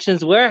Captain's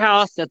Auctions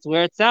Warehouse, that's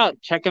where it's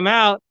out. Check them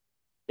out.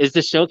 Is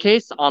the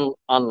showcase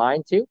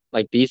online too?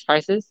 Like these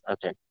prices?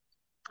 Okay.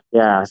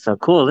 Yeah, so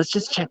cool. Let's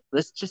just check.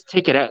 Let's just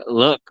take it a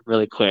look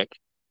really quick.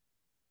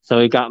 So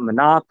we got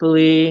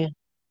Monopoly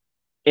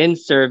in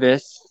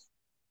service.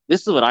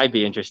 This is what I'd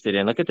be interested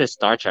in. Look at this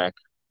Star Trek.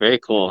 Very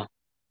cool.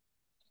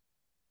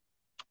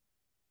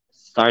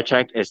 Star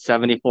Trek is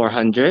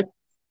 7,400.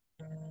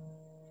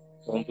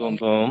 Boom, boom,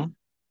 boom.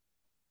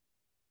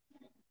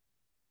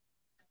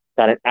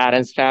 Got an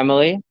Addams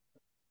Family.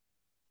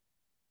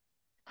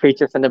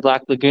 Creature from the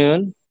Black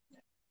Lagoon.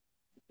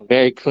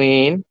 Very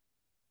clean.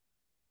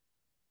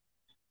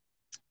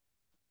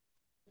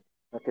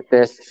 Look at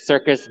this.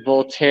 Circus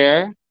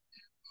Voltaire.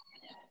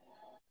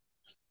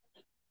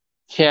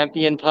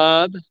 Champion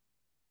Pub.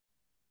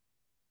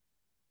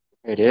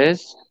 Here it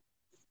is.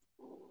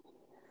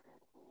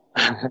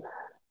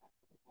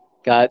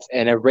 Got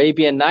an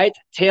Arabian Night.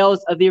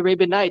 Tales of the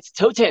Arabian Nights.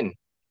 Toten.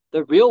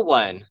 The real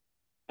one.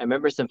 I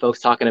remember some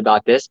folks talking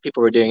about this.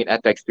 People were doing an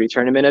FX3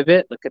 tournament of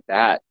it. Look at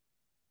that.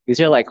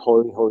 These are like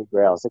holy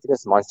grails. Look at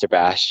this Monster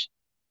Bash.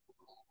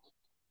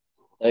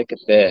 Look at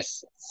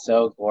this. It's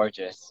so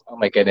gorgeous. Oh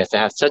my goodness. I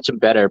have such a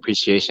better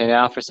appreciation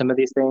now for some of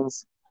these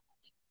things.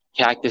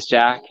 Cactus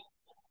Jack.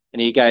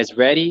 And are you guys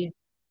ready?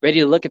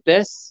 Ready to look at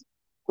this?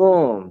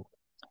 Boom.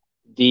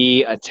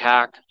 the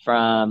Attack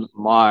from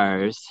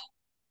Mars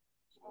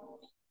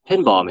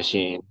pinball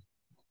machine.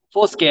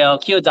 Full scale,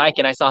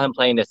 Kyodaiken. I saw him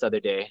playing this other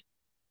day.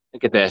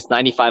 Look at this,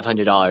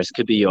 $9,500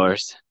 could be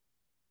yours.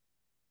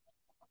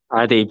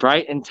 Are they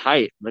bright and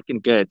tight? Looking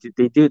good.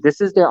 They do. This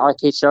is their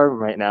arcade showroom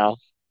right now.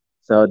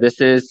 So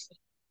this is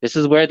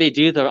where they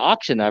do their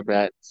auction, I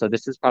bet. So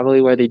this is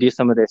probably where they do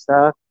some of their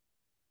stuff.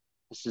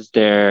 This is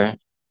their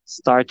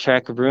Star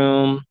Trek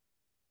room,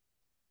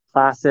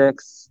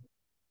 classics.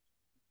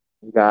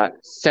 We got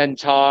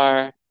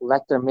Centaur,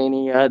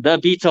 Electromania, The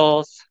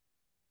Beatles.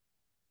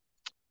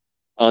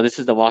 Oh, this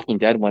is the Walking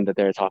Dead one that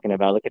they're talking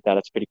about. Look at that.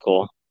 That's pretty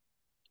cool.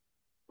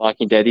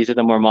 Walking Dead. These are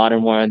the more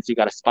modern ones. You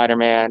got a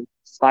Spider-Man,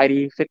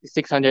 Spidey,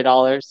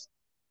 $5,600.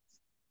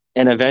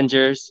 And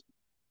Avengers,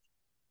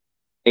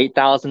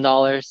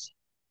 $8,000.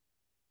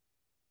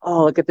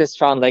 Oh, look at this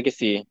Tron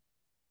Legacy.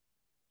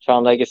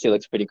 Tron Legacy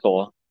looks pretty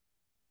cool.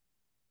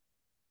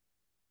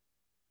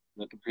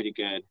 Looking pretty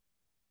good.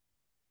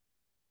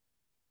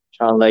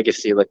 Tron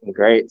Legacy looking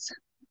great.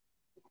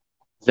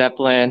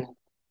 Zeppelin.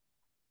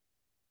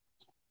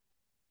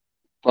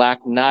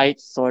 Black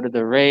Knight, Sword of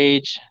the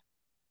Rage.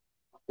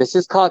 This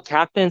is called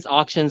Captain's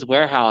Auctions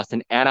Warehouse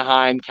in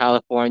Anaheim,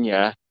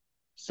 California.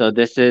 So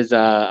this is,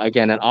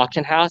 again, an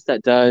auction house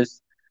that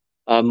does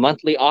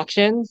monthly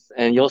auctions,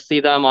 and you'll see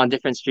them on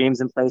different streams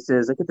and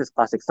places. Look at this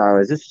classic Star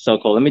Wars. This is so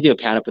cool. Let me do a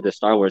pan up with this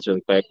Star Wars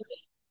really quick.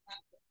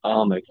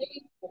 Oh my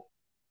God.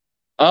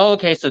 Oh,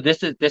 okay, so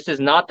this is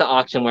not the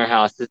auction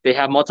warehouse. They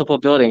have multiple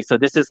buildings. So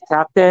this is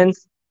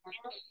Captain's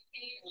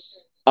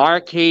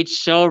Arcade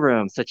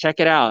Showroom. So check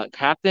it out.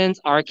 Captain's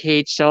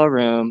Arcade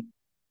Showroom,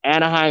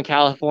 Anaheim,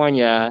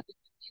 California.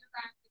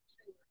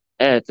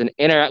 It's an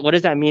what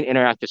does that mean,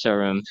 interactive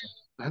showroom?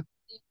 If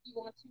you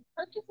want to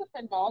purchase a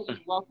pinball, you're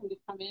welcome to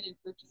come in and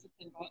purchase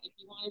a pinball. If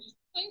you want to just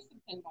play some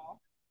pinball,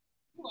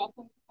 you're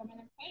welcome to come in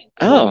and play.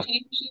 Oh.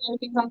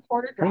 Everything's on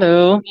quarter drive.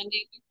 Hello.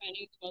 Monday through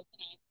Friday, 12 to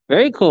 9.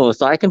 Very cool.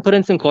 So I can put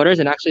in some quarters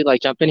and actually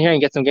like jump in here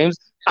and get some games.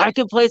 I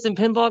could play some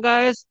pinball,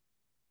 guys.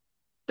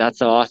 That's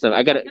so awesome.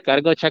 I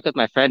gotta go check with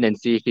my friend and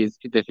see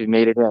if he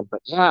made it in. But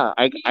yeah,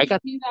 I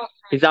got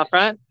he's out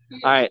front.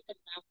 All right.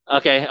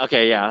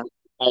 Okay, yeah.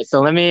 All right,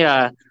 so let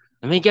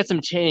me get some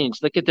change.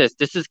 Look at this.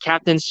 This is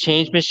Captain's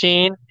Change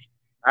Machine.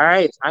 All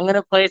right, I'm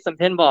gonna play some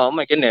pinball. Oh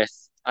my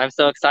goodness. I'm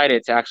so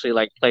excited to actually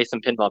like play some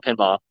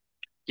pinball.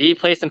 Do you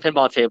play some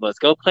pinball tables?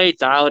 Go play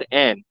dialed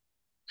in.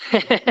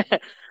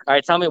 All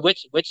right, tell me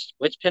which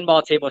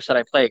pinball table should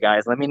I play,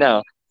 guys? Let me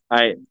know. All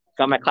right,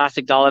 got my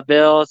classic dollar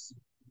bills.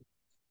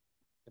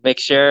 Make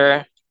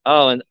sure.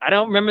 Oh, and I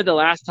don't remember the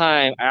last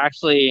time I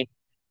actually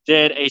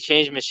did a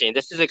change machine.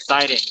 This is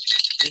exciting.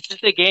 This is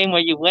the game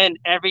where you win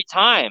every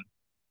time,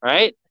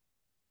 right?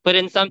 Put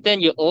in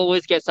something, you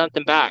always get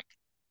something back.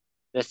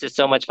 This is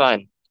so much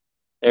fun.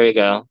 There we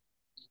go.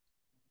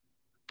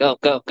 Go,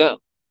 go, go.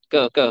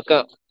 Go, go,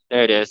 go.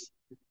 There it is.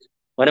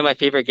 One of my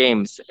favorite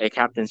games, a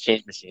Captain's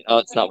Change Machine. Oh,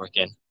 it's not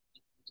working.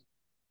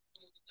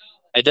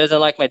 It doesn't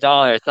like my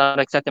dollar. It's not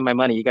accepting my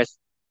money. You guys,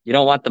 you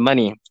don't want the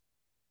money.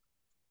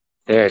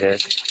 There it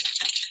is.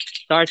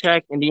 Star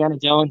Trek, Indiana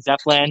Jones,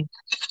 Zeppelin.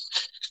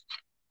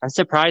 I'm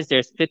surprised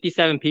there's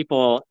 57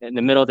 people in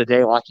the middle of the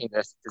day watching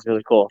this. It's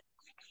really cool.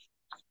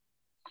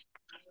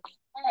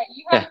 All right,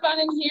 you have fun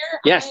in here.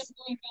 Yes.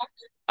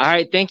 All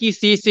right, thank you,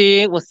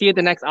 Cece. We'll see you at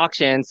the next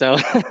auction. So,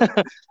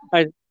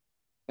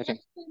 okay.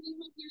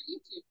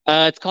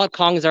 It's called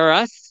Kongs R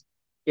Us.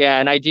 Yeah,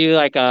 and I do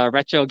like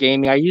retro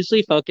gaming. I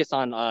usually focus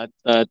on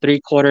the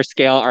 3/4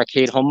 scale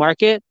arcade home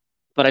market,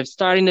 but I'm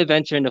starting to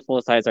venture into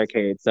full-size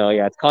arcade. So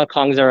yeah, it's called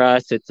Kongs R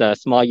Us. It's a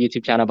small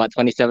YouTube channel, about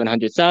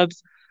 2,700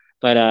 subs,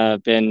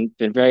 but been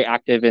very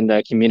active in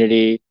the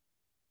community.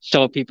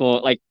 Show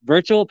people like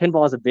virtual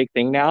pinball is a big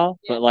thing now,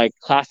 but like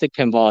classic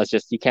pinball is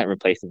just you can't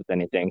replace it with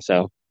anything.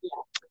 So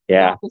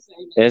yeah,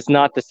 it's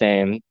not the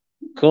same.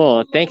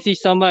 Cool. Thanks you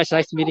so much.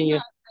 Nice meeting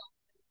you.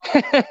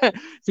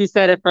 She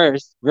said it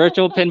first.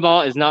 Virtual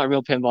pinball is not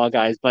real pinball,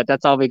 guys, but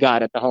that's all we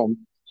got at the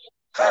home.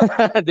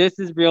 This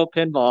is real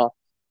pinball.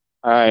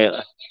 All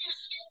right.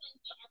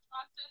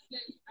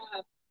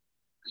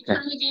 You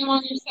turn the game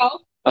on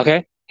yourself.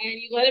 Okay. And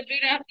you let it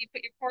boot up. You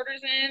put your quarters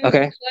in.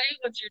 Okay. Play.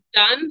 Once you're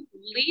done,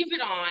 leave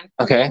it on.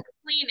 Okay.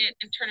 Clean it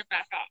and turn it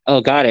back off.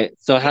 Oh, got it.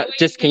 So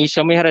just can you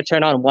show me how to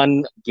turn on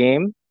one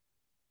game?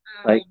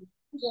 Like.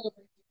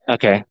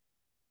 Okay.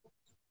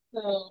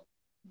 So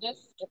this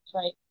is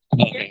right.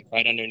 Okay,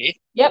 right underneath?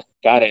 Yep.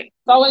 Got it.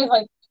 It's always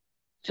like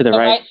to the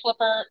right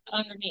flipper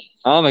underneath.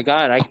 Oh my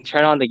God, I can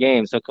turn on the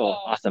game. So cool.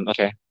 Awesome.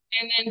 Okay.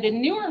 And then the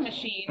newer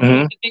machines,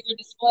 the bigger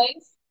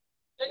displays,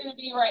 they're going to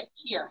be right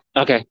here.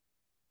 Okay.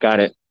 Got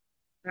it.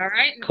 All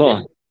right.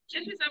 Cool.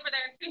 Chip is over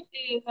there.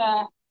 Christy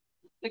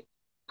is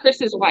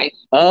Chris's wife.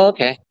 Oh,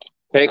 okay.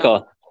 Very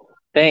cool.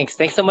 Thanks.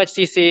 Thanks so much,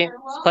 CC.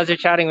 It's a pleasure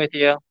chatting with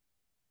you.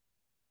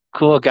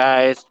 Cool,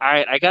 guys. All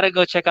right, I got to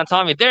go check on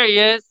Tommy. There he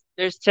is.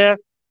 There's Chip.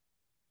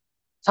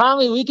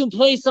 Tommy, we can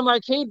play some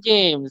arcade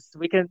games.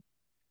 We can.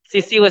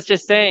 CC was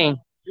just saying.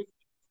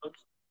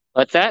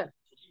 What's that?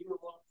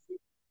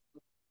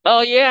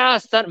 Oh yeah,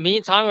 me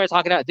and Tommy were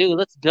talking about, dude,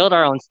 let's build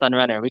our own stun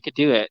runner. We could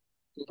do it.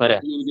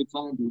 But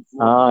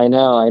oh, I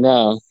know, I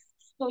know.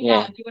 So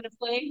yeah, if you want to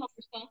play, help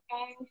yourself,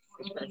 guys.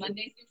 We're open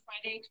Monday through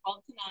Friday,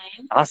 12 to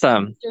 9.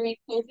 Awesome. During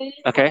COVID,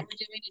 okay. what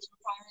we're doing is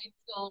requiring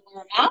still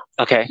wear a mask.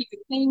 Okay. Keep it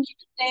clean, keep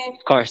it safe.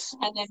 Of course.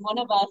 And then one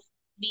of us,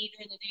 me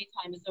during the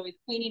daytime, is always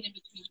cleaning in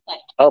between play.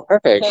 Oh,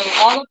 perfect. So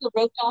all of the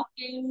roped off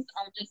games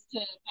are just to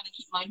kind of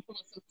keep mindful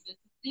of social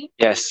distancing.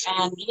 Yes.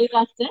 And really,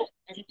 that's it.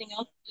 Everything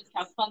else, just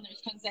have fun.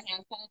 There's tons of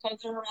hand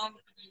sanitizer around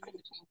if you use in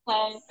between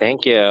play.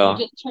 Thank you. So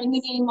just turn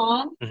the game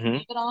on,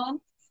 leave it on,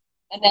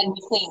 and then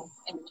be clean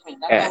in between.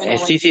 And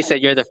Cece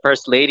said you're the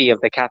first lady of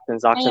the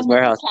Captain's Auctions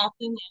Warehouse.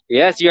 Captain,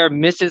 yes, you're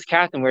Mrs.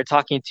 Captain. We're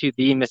talking to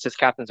the Mrs.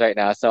 Captains right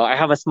now. So I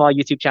have a small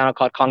YouTube channel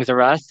called Kongs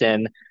R Us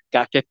and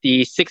got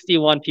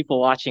 61 people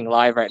watching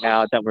live right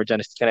now that we're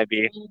just going to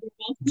be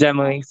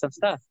demoing some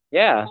stuff.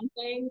 Yeah.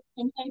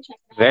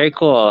 Very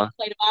cool.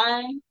 Play to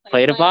buy.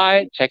 Play to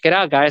buy. Check it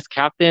out, guys.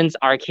 Captain's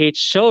Arcade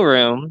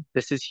Showroom.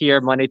 This is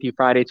here Monday through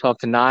Friday, 12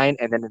 to 9.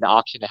 And then the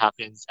auction, it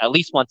happens at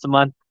least once a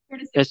month.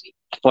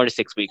 4 to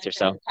 6 weeks or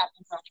so.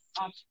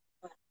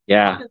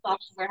 Yeah.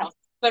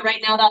 But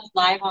right now that's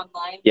live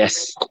online.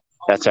 Yes,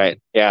 that's right.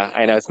 Yeah,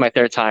 I know. It's my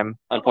third time,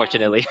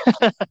 unfortunately.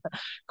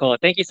 Cool.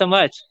 Thank you so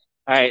much.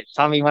 All right,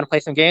 Tommy, you want to play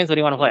some games? What do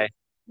you want to play?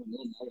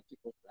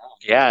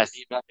 Yes.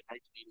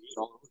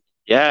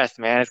 Yes,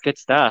 man. It's good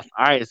stuff.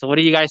 All right, so what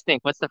do you guys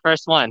think? What's the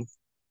first one?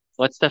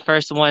 What's the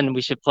first one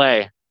we should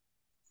play?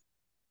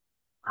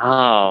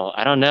 Oh,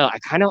 I don't know. I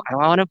kind of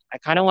want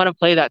to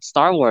play that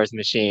Star Wars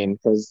machine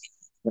because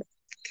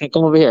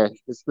come over here.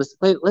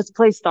 Let's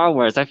play Star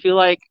Wars. I feel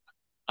like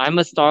I'm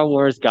a Star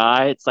Wars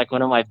guy. It's like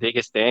one of my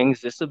biggest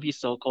things. This would be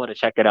so cool to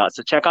check it out.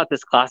 So check out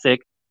this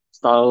classic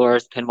Star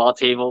Wars pinball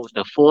table with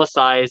the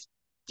full-size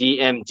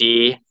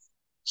DMD,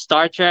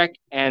 Star Trek,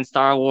 and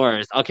Star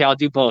Wars. Okay, I'll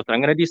do both. I'm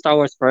going to do Star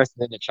Wars first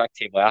and then the Trek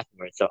table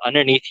afterwards. So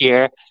underneath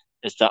here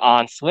is the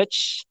on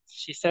switch,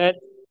 she said.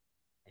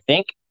 I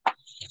think.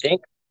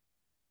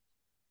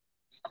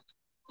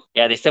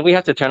 Yeah, they said we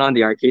have to turn on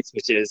the arcade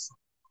switches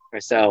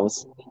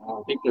ourselves.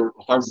 I think they're,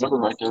 if I remember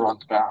right, they're on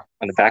the back.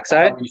 On the back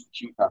side?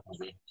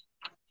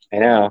 I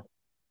know.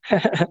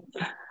 How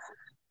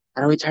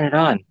do we turn it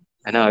on?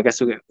 I know. I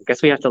guess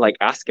we have to like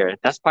ask her.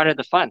 That's part of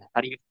the fun.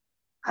 How do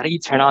you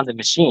turn on the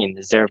machine?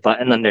 Is there a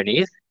button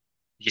underneath?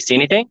 Did you see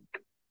anything?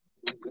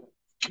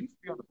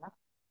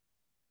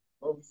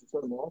 Oh, you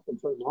turn them off and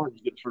turn them on.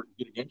 You get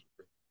a game.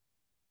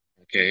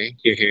 Okay.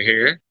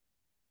 Here.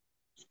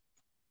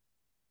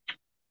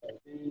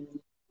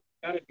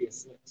 Gotta be a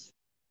switch.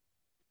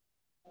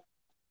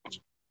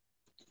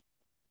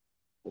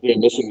 You're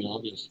missing the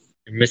obvious.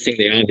 You're missing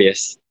the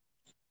obvious.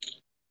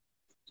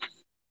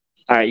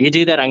 All right, you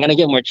do that. I'm gonna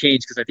get more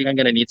change because I think I'm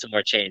gonna need some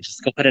more change. Let's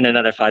go put in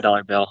another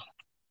 $5 bill.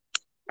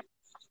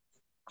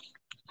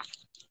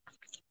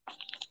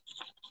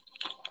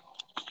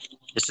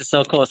 This is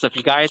so cool. So if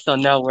you guys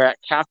don't know, we're at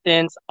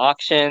Captain's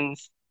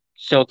Auctions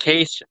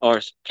Showcase or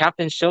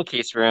Captain's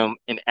Showcase Room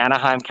in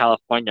Anaheim,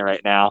 California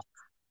right now.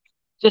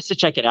 Just to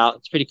check it out.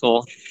 It's pretty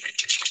cool.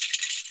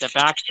 The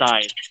back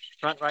side,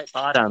 front right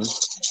bottom.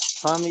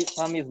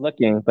 Tommy's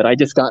looking, but I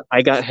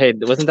got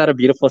hit. Wasn't that a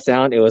beautiful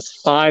sound? It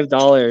was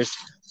 $5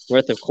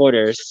 worth of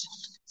quarters.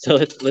 So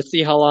let's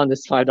see how long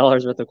this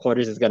 $5 worth of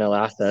quarters is gonna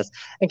last us.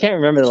 I can't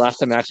remember the last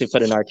time I actually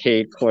put an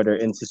arcade quarter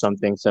into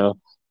something. So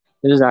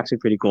this is actually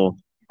pretty cool.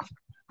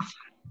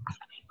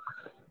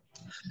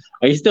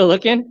 Are you still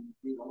looking?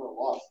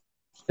 All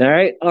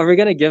right. Oh, we're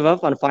gonna give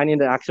up on finding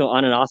the actual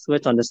on and off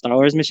switch on the Star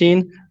Wars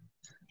machine.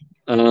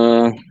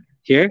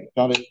 Here.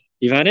 Found it.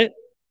 You found it?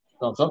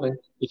 Found something.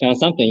 You found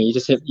something.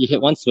 You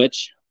hit one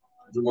switch.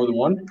 Is there more than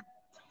one?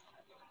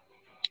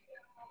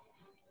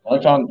 I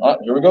found.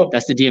 Here we go.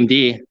 That's the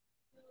DMD.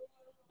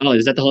 Oh,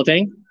 is that the whole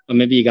thing? Or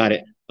maybe you got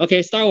it.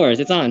 Okay, Star Wars.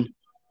 It's on.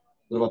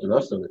 What about the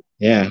rest of it?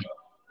 Yeah.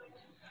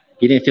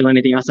 You didn't feel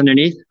anything else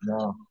underneath?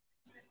 No.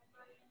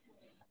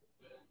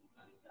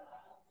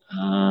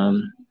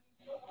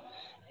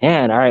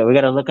 Man, all right, we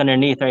got to look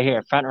underneath right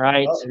here. Front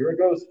right. Oh, here it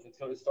goes.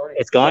 It's starting.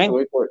 It's going?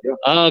 Wait for it, yeah.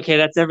 Oh, okay,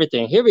 that's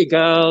everything. Here we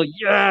go.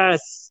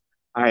 Yes.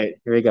 All right,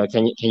 here we go.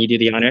 Can you do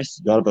the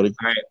honors? Got it, buddy.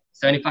 All right,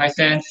 75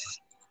 cents.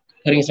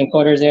 Putting some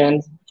quarters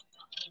in.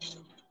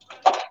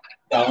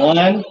 Got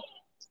 1,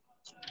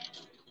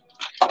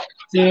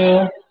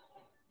 2,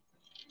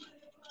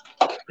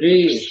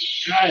 3.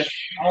 Yes.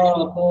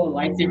 Oh, cool.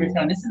 Lightsaber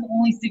sound. This is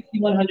only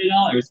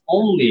 $6,100.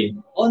 Only.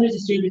 Oh, there's a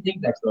Stranger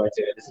Things next door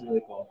to it. This is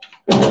really cool.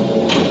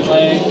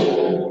 Like,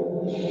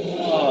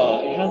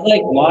 oh, it has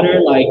like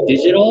modern, like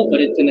digital,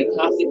 but it's in a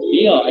classic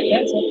feel. I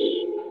can't tell.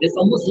 This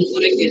almost looks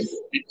like it's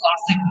a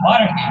classic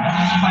modern game.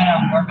 Let's find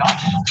out more about it.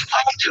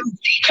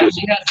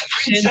 She has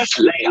Princess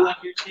Leia.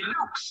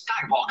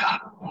 Skywalker.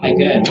 My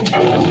good.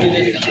 Let's do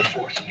this.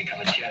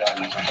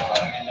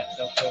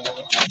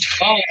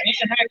 Oh, I need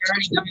to have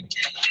already done it.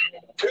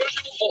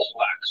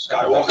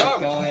 Skywalker.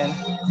 Going.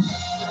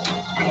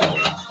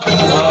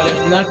 Oh,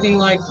 there's nothing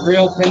like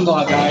real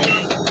pinball, guys.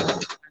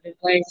 I've been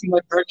playing too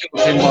much virtual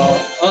pinball.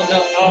 Oh no!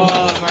 Oh,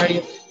 I'm already.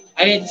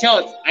 I didn't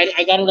tilt.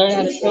 I gotta learn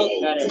how to tilt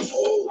better. I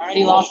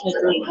already lost my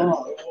first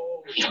ball.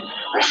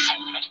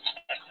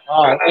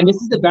 And this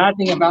is the bad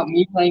thing about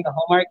me playing the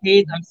home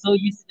arcades. I'm so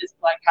used to just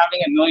like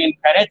having a million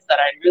credits that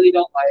I really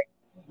don't like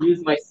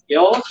use my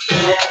skills.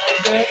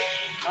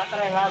 Not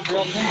that I have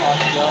real pinball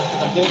skills,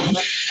 because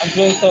I'm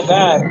doing so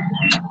bad.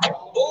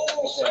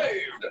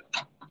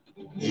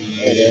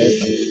 There it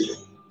is.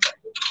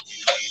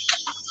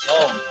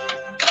 Oh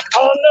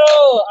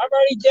no! I'm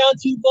already down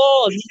 2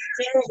 balls. This is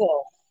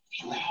terrible.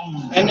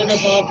 And then the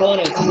ball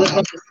bonus. Look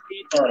up the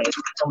speed bonus.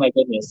 Oh my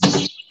goodness.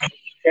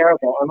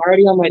 Terrible. I'm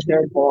already on my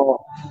 3rd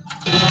ball.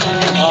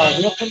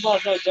 Real pinball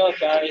is no joke,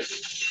 guys.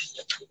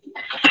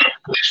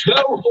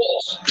 Now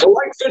balls.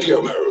 Select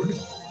video mode.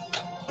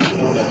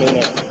 Oh my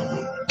goodness.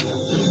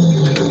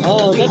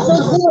 Oh, that's so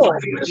cool. Am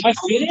I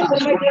shooting?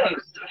 What am I doing?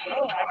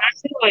 Oh, I'm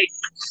actually like,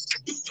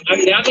 I'm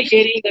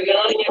navigating the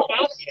Millennium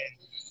Falcon.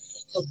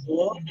 That's so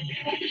cool.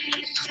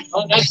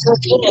 Oh, that's so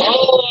cool.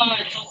 Oh,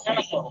 it's so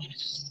terrible.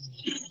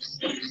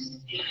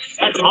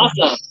 That's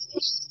awesome.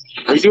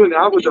 Are you doing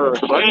that with the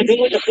button? Yeah, I'm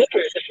doing with the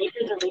flippers. The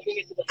flippers are moving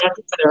it to the left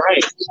and to the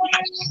right.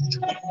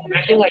 I'm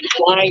actually like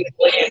flying the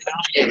Millennium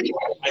Falcon.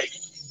 Like,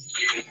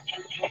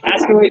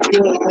 asteroid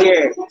field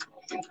clear.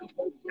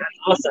 That's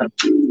awesome.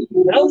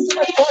 That was so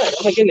much fun.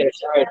 Oh my goodness.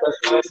 All right, let's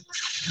go.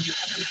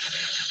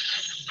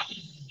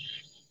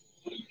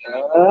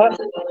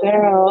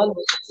 Down.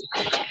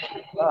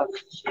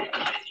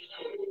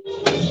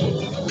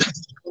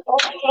 Oh.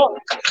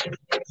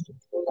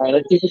 All right,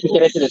 let's see if we can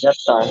get into the Death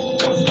Star.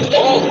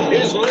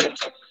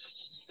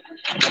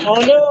 Oh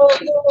no!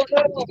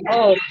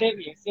 Oh, save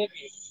me.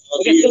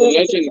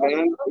 Legend,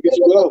 man. Look at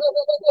you go.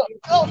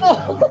 Oh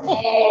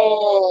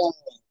no!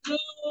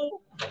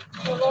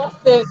 I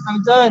lost it.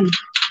 I'm done.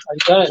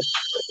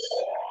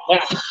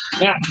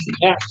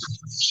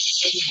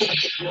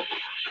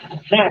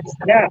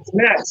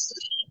 Match.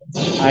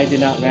 I did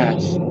not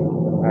match.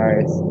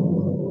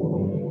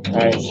 All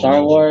right,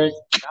 Star Wars.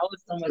 That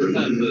was so much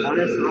fun.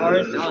 Honor Star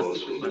Wars. That was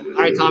super fun.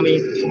 All right, Tommy.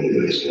 What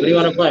do you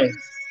want to play?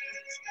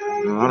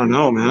 I don't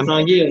know, man. It's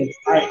on you.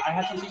 All right, I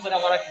have some people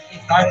that want us to see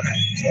Star Trek.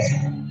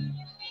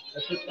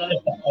 Let's just start.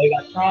 We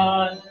got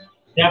Tron,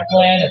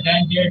 Zeppelin,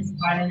 Avengers,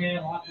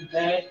 Spider-Man, Walking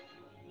Dead.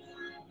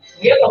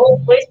 We have the whole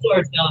Play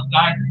Store still,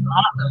 guys. It's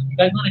awesome. You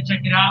guys want to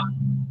check it out?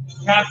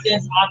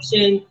 Captain's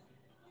Auction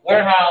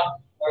Warehouse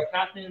or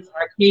Captain's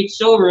Arcade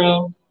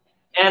Showroom,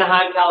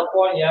 Anaheim,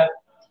 California.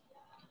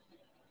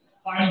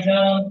 Party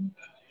Zone.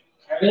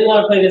 I really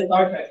want to play this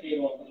Star Trek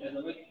table because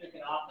it looks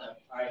freaking awesome.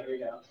 All right, here we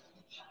go.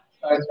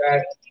 Star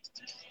Trek.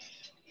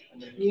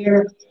 Under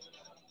here.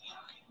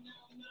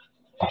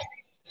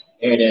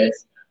 There it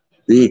is.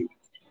 B.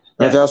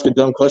 I have to ask a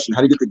dumb question. How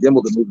do you get the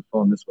gimbal to move the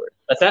phone this way?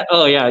 What's that?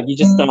 Oh yeah, you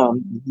just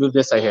move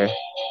this right here.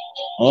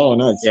 Oh,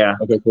 nice. Yeah.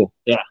 Okay, cool.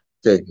 Yeah.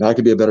 Okay, now I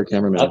could be a better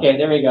cameraman. Okay,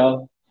 there we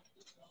go.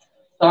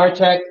 Star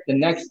Trek: The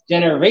Next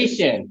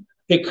Generation.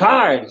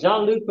 Picard,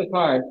 Jean-Luc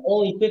Picard.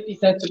 Only 50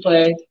 cents to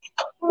play.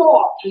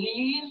 More,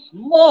 please.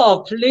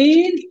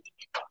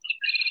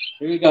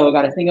 Here we go. We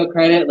got a single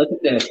credit. Look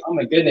at this. Oh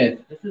my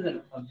goodness. This is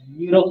a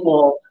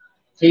beautiful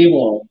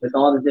table with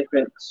all the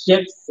different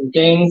ships and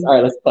things. All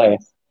right, let's play.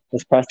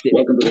 Let's press the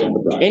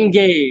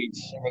engage.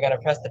 And we're gonna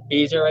press the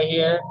phaser right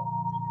here.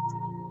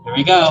 Here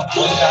we go.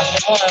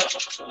 Oh,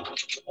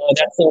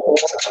 that's so cool.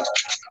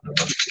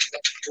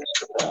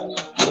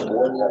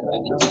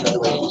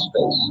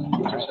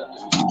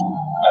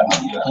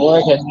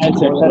 Borg has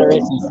entered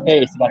Federation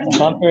space. You got the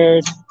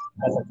bumpers.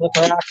 That's a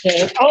flipper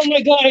action. Oh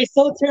my god, I'm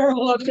so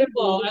terrible at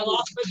pinball. I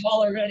lost my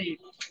ball already.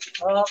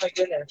 Oh my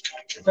goodness.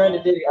 I'm trying to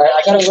do it.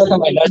 I gotta work on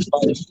my nudge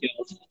button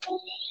skills.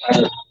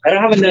 I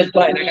don't have a nudge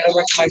button. I gotta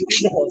work on my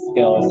physical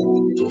skills.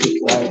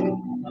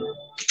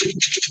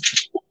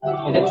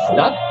 Is it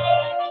stuck?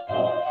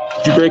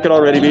 Did you break it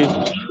already, B?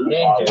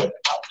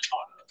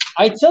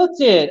 I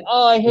tilted.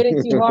 Oh, I hit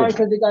it too hard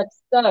because it got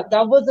stuck.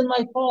 That wasn't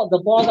my fault. The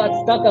ball got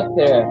stuck up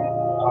there.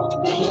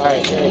 All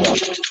right, here we go.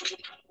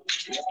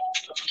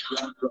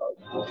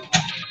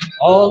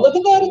 Oh, look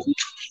at that. Dude, this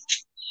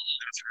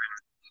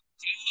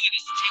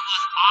table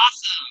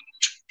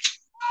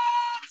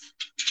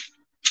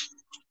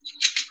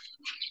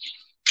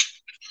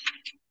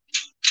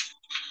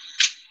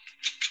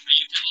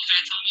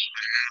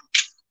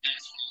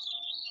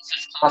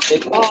is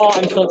awesome. Oh,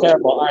 I'm so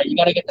terrible. All right, you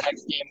gotta get the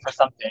next game for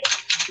something.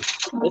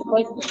 This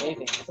place is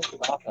amazing. This is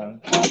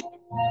awesome.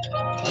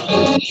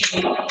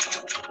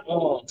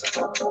 Oh.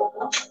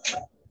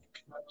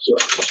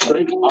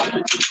 Terrible.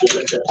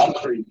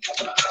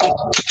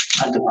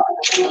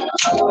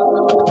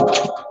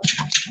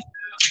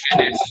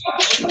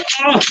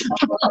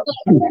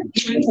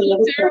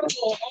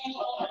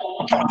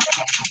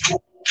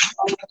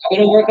 I'm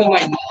gonna work on my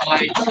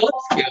tilt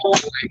skills.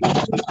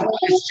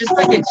 It's just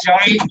like a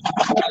giant. I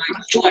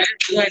didn't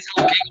realize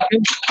how big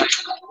pinball is.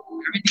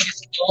 Everything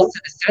just falls to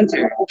the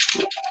center.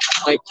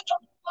 Like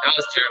that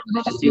was terrible.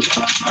 Did you see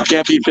that?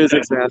 Can't beat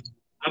physics, man.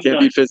 Can't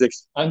beat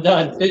physics. I'm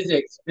done.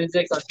 Physics on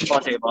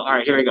pinball table. All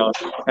right, here we go.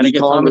 Gotta get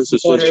Thomas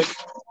supporters.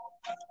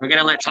 We're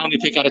gonna let Tommy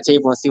pick out a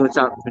table and see what's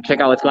up. Check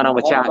out what's going on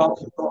with chat.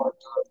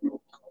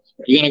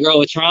 You gonna go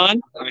with Tron?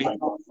 All right.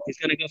 He's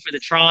gonna go for the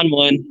Tron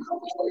one.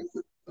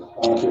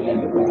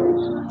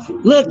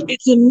 Look,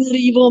 it's a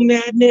Medieval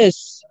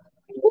Madness.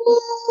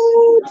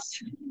 What?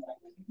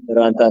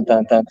 Dun, dun,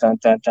 dun, dun, dun,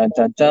 dun, dun,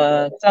 dun,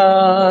 dun,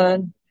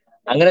 dun.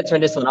 I'm gonna turn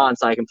this one on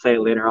so I can play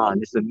it later on.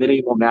 This is a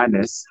Medieval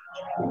Madness.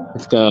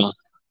 Let's go.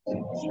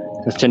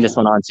 Let's turn this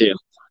one on too.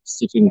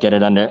 See if we can get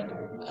it under.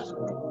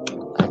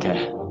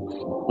 Okay.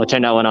 We'll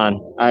turn that one on.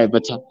 All right,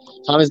 but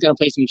Tommy's gonna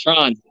play some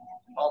Tron.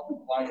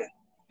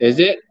 Is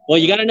it? Well,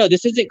 you gotta know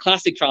this isn't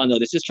classic Tron though.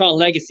 This is Tron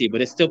Legacy,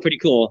 but it's still pretty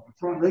cool.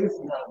 Tron Legacy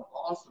got an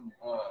awesome.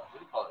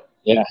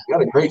 Yeah. You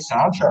got a great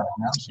soundtrack,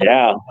 man.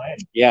 Yeah.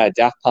 Yeah.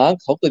 Daft Punk.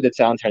 Hopefully the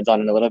sound turns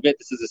on in a little bit.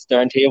 This is a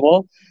stern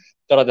table.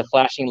 Got all the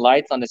flashing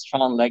lights on this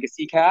Tron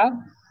Legacy cab.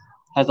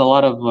 Has a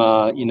lot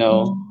of you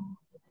know,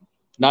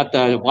 not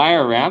the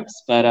wire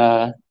ramps,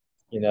 but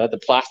you know, the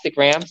plastic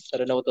ramps. I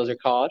don't know what those are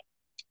called.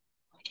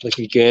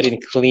 Looking good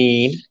and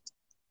clean.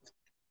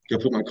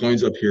 Gotta put my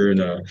coins up here and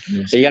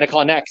so you gotta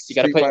call next. You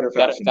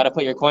gotta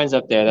put your coins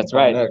up there. That's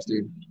right. Next,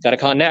 dude. Gotta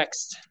call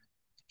next.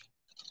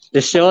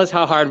 This shows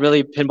how hard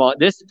really pinball.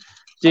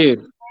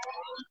 Dude,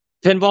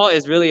 pinball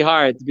is really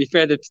hard. To be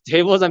fair, the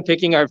tables I'm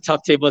picking are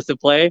tough tables to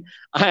play.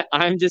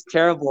 I'm just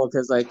terrible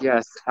because, like,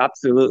 yes,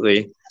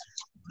 absolutely.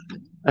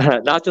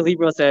 Dr.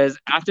 Libro says,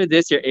 after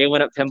this, your A1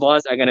 at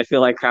pinballs are gonna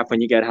feel like crap when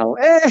you get home.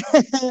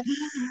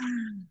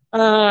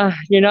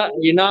 You're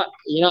not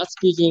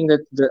speaking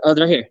the oh,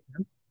 they're here.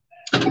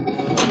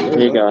 There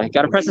you go. You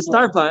gotta press the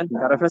start button.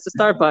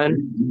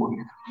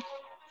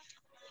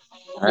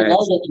 All right,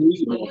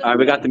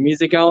 we got the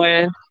music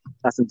going.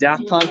 Got some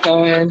Daft Punk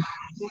going.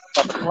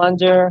 Got the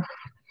plunger.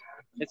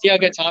 Let's see how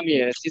good Tommy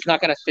is. He's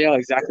not gonna fail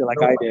exactly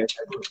like I did.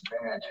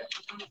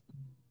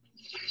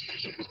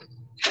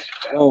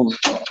 Boom,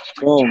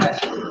 boom. I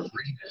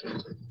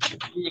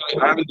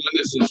haven't done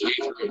this since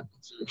 8th grade.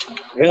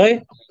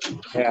 Really?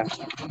 Yeah.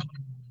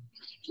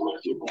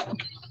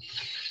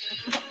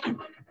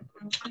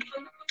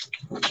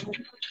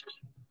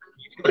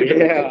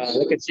 Yeah,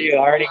 look at you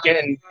already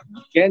getting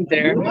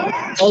there.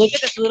 Oh, look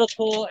at this little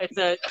cool. It's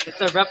a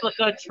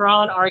replica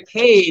Tron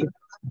arcade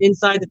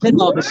inside the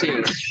pinball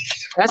machine.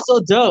 That's so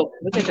dope.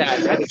 Look at that.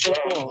 That's so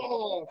cool.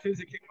 Oh,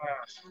 physics kicked my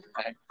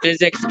ass.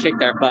 Physics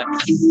kicked our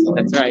butts.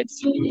 That's right.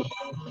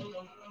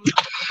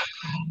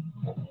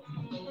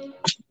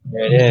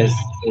 There it is.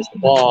 There's the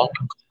ball.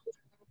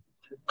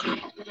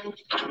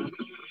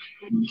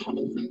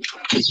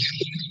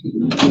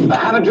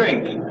 Have a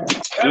drink.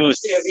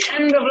 Juice. At the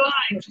end of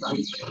line.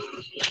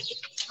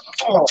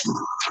 Oh.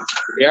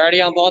 You're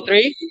already on ball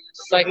 3?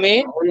 Just like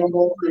me?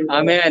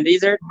 Oh man,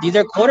 these are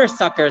quarter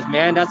suckers,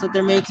 man. That's what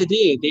they're made to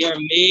do. They are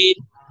made.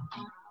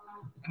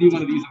 I need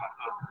one of these.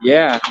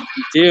 Yeah,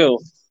 you do.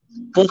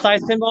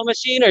 Full-size pinball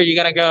machine, or you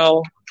gotta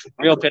go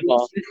real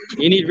pinball?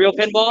 You need real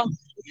pinball?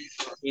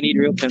 You need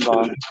real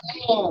pinball.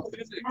 Oh,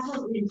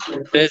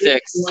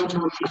 Physics.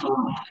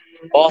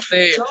 Ball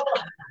safe.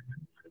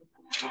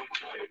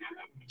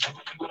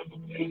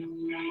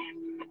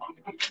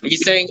 You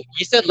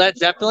said Led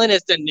Zeppelin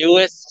is the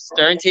newest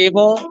stern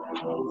table?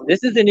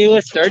 This is the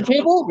newest stern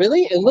table?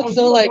 Really? It looks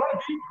so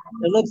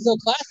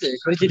classic.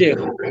 What did you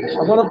do?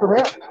 I went up the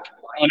ramp.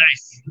 Oh,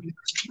 nice.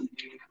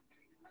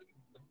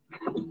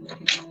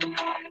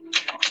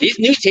 These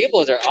new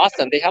tables are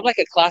awesome. They have like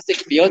a classic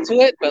feel to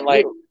it, but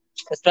like,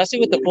 especially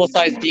with the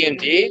full-size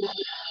DMD.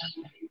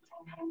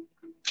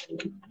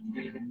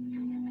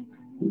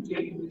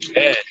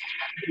 Good.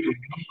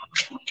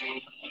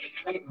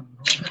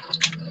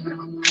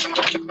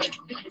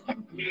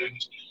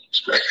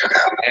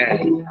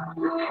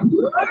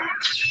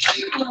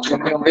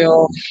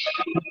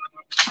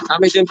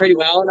 Tommy's doing pretty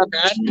well. Not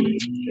bad.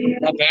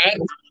 Not bad.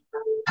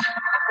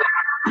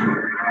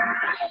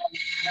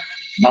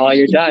 Oh,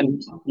 you're done.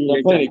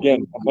 I'm playing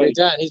again. You're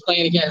done. He's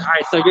playing again. All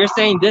right. So you're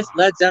saying this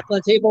Led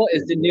Zeppelin table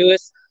is the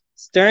newest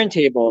stern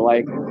table?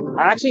 Like,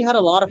 I actually had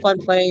a lot of fun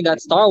playing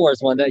that Star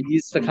Wars one that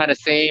used the kind of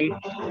same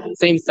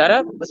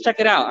setup. Let's check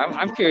it out.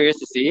 I'm curious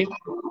to see.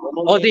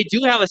 Oh, they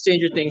do have a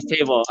Stranger Things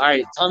table. All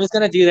right, Tommy's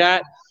gonna do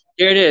that.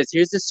 Here it is.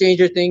 Here's the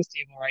Stranger Things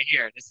table right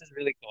here. This is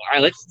really cool. All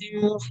right,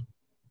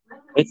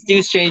 let's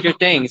do Stranger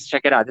Things.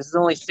 Check it out. This is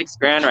only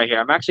 $6,000 right here.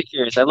 I'm actually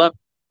curious. I love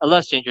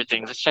Stranger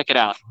Things. Let's check it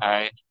out. All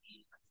right.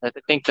 I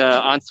think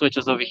the on switch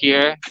is over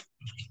here.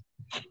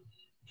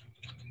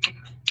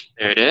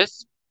 There it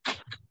is. All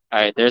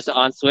right, there's the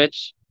on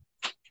switch.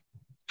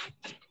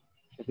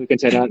 If we can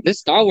turn on this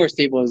Star Wars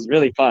table is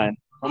really fun.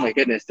 Oh my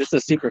goodness, this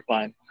is super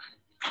fun.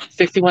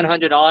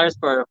 $6,100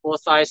 for a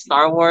full-size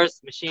Star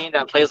Wars machine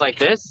that plays like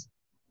this.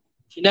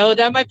 You know,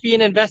 that might be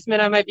an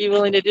investment I might be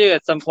willing to do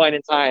at some point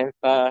in time.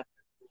 Oh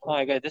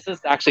my god, this is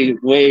actually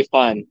way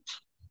fun.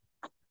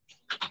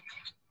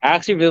 I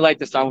actually really like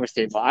the Star Wars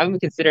table. I'm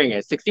considering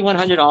it.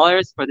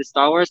 $6,100 for the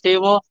Star Wars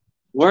table.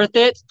 Worth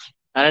it?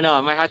 I don't know.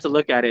 I might have to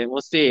look at it.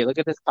 We'll see. Look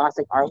at this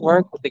classic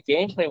artwork. The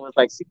gameplay was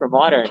like super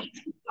modern.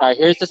 All right,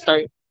 here's the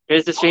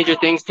Stranger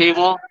Things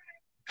table.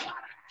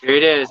 Here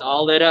it is,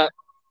 all lit up.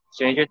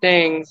 Stranger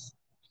Things.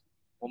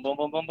 Boom, boom,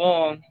 boom, boom,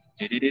 boom.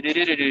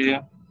 Do-do-do-do-do-do.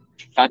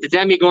 Got the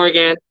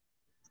Demigorgon.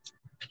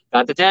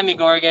 Got the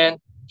Demigorgon.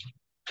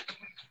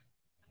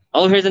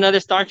 Oh, here's another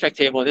Star Trek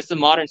table. This is a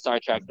modern Star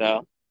Trek,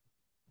 though.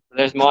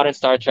 There's modern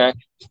Star Trek.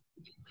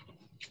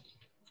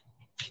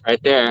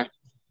 Right there.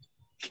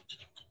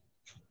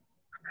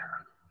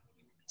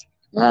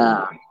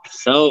 Yeah,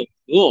 so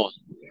cool.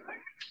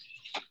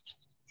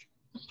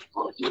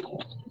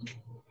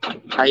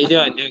 How you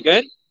doing? Doing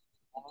good?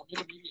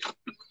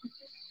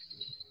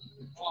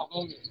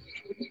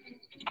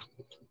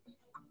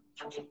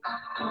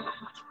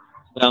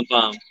 Bum,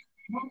 bum.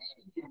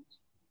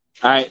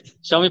 All right,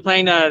 show me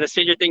playing the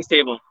Stranger Things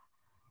table.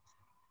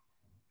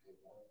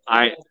 All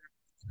right.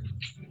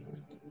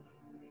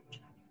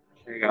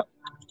 There you go.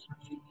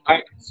 All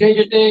right,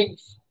 Stranger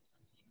Things.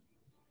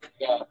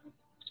 Yeah.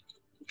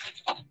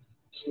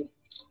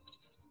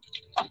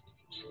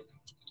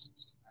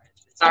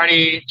 It's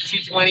already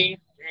 2:20.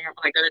 We're here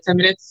for like another 10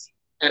 minutes.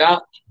 Head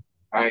out.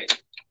 All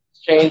right.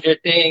 Stranger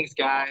Things,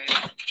 guys.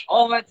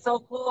 Oh, that's so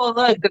cool.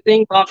 Look, the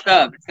thing popped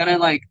up. It's gonna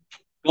like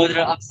go to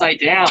the upside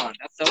down.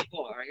 That's so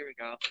cool. All right, here we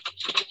go.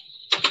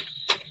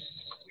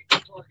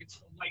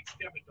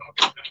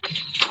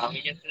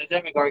 We get to the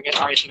Demigorgon.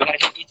 All right, so we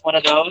gotta hit each one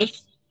of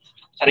those.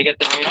 Try to get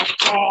the radar.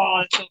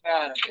 Oh, it's so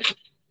bad. Okay,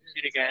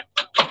 shoot again.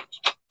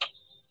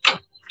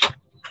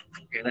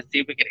 Okay, let's see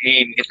if we can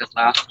aim and get this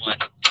last one.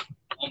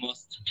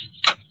 Almost.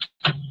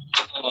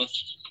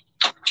 Almost.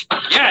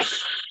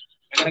 Yes!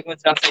 I gotta go to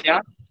the upside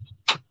down.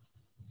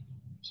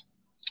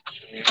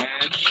 And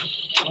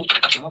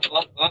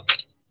up.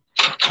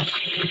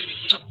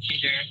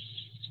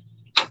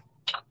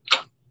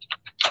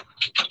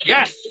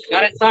 Yes!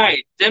 Got it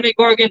inside.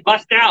 Demigorgon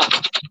bust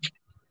out.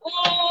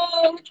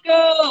 Oh, let's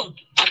go!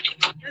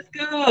 Let's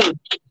go!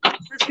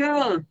 Let's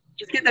go!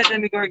 Let's get that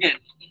Demigorgon.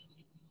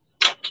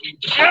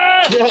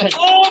 Yes!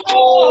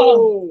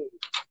 Oh!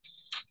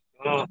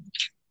 Oh!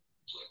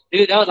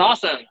 Dude, that was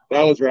awesome.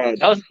 That was rad.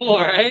 That was cool,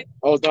 right?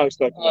 I was not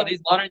expecting that.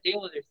 These modern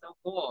tables are so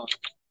cool.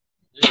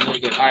 This is really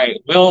good. All right,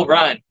 we'll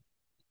run.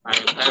 All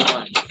right, play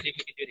one. Let's see if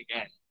we can do it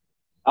again.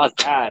 That was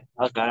bad.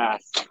 That was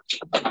badass.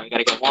 All right, we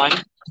gotta get 1,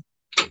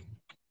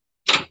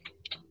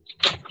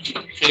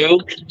 2.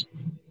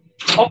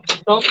 Oh,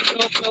 no.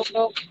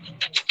 All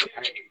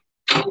right.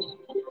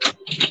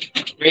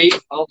 3.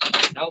 Oh,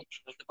 nope.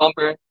 That's the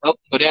bumper. Oh,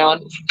 go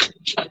down.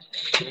 There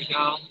we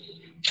go.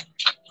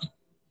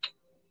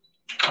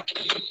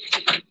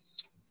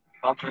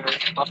 Bumper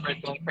is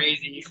going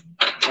crazy.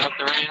 Get up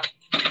the ramp.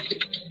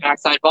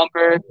 Backside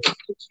bumper.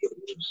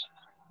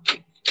 All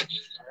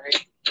right.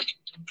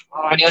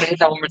 Oh, I need to hit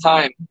that one more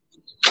time.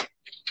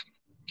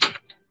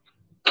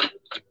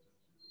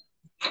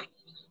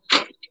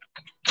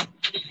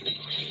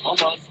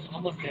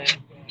 Almost dead.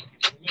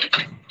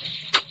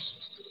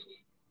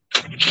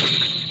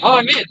 Oh,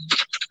 I missed.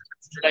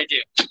 What did I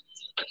do?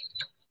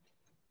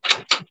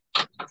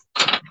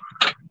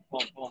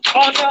 Boom.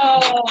 Oh no!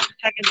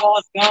 Second ball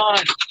is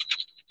gone.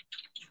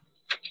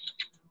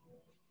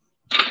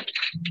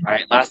 All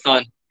right, last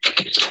one.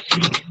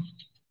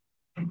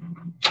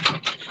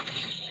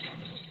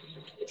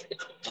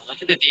 Look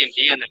at the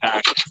DMD on the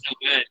back. It's so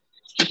good.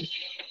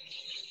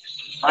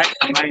 My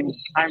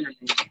timer.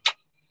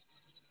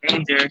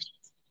 Danger.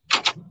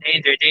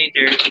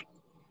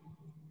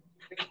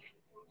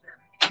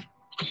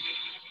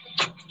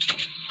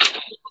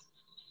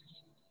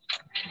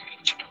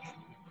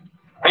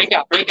 Break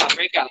out.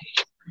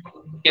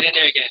 Get in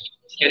there again.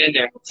 Get in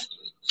there.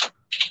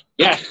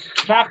 Yes,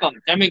 trap him.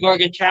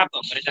 Demigorgon, trap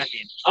him. What does that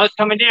mean? Oh, it's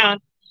coming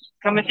down.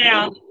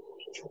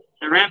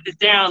 The ramp is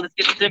down. Let's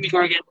get the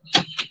Demigorgon.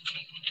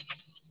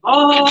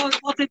 Oh,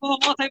 it's multi-ball.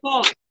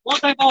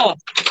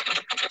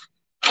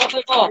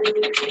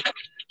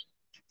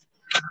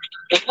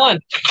 There's one.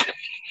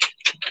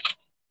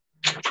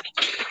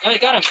 Oh, I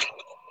got him.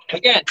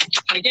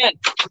 Again.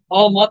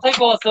 Oh,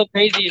 multi-ball is so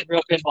crazy in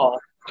real pinball.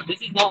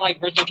 This is not like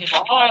virtual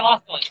pinball. Oh, I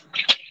lost one.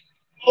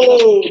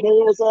 Oh, maybe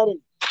it was that.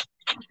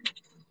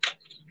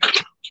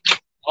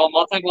 Oh,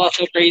 multi-ball is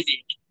so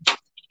crazy.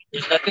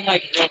 There's nothing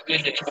like real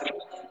physics.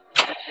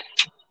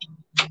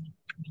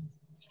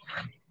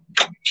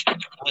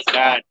 That was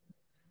bad.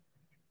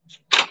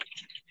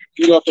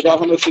 Dude, I forgot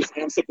how much this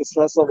amps up the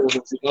stress level when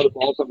it's another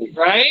ball coming.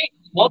 Right?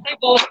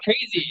 Multi-ball is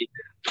crazy.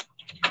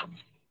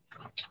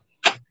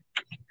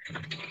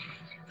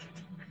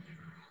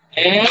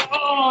 And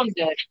I'm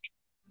dead.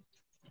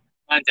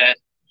 All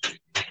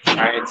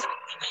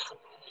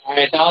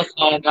right, that was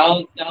fun. That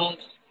was.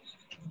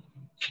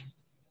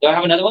 Do I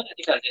have another one? I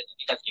think that's it. I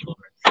think that's game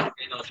over.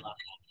 Okay, that was the last one.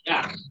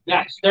 Yeah,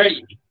 match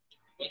 30.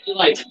 Went to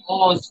like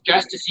all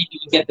stressed to see if you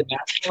can get the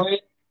match for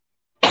it.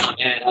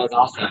 And that was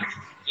awesome.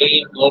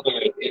 Game over.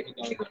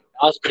 That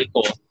was pretty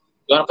cool.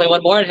 You want to play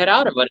one more and head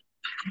out, or what?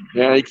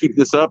 Yeah, you keep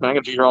this up, man. I'm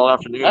gonna be here all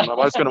afternoon. My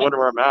wife's gonna wonder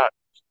where I'm at.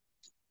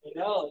 I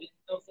know, this is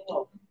so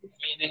cool. I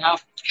mean, they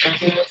have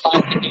regular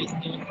plastic games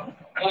too.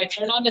 So I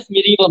turned on this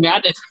Medieval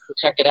Madness to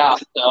check it out.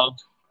 So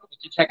you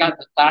can check out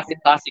the classic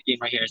game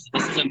right here. So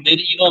this is a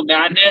Medieval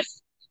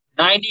Madness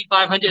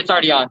 9500. It's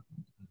already on.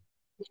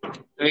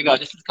 There you go.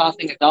 This is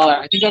costing $1.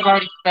 I think I've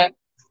already spent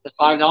the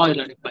 $5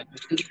 already, but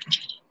this is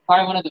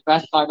probably one of the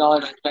best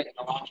 $5 I've spent in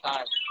a long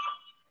time.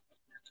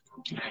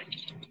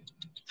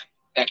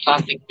 That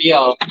classic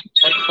feel,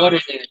 putting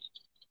quarters in.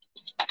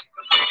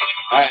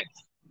 All right.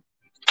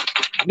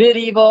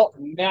 Medieval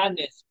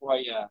madness for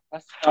you.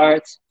 Let's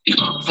start.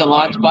 There's a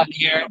launch button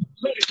here.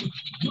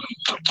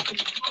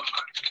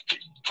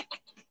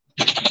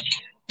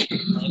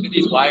 Look at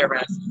these wire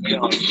rats.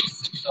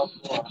 So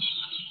cool.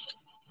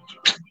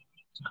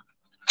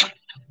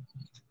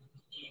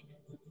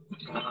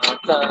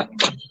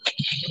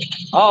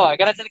 Oh, I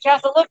got into the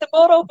castle. Look, the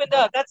boat opened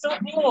up. That's so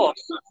cool.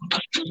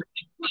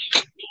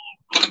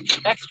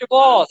 Extra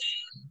balls.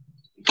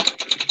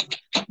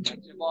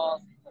 Extra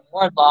balls.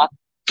 More block.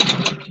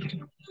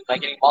 Am I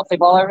getting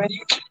multi-ball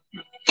already?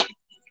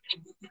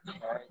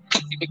 All right.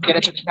 Let's see if we can get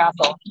into the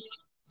castle.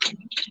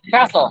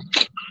 Castle.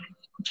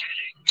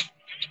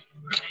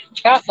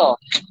 Castle.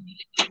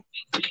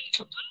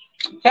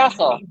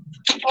 Castle.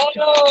 Oh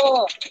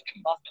no!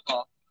 Lost the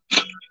ball.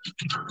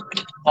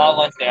 Ball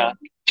one's down.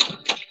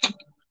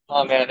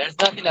 Oh man, there's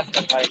nothing that's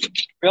been right.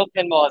 Real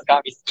pinball has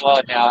got me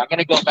spoiled now. I'm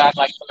gonna go back,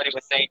 like somebody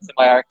was saying, to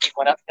my arcade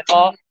one-up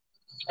pinball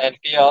and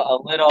feel a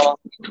little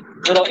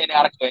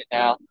inadequate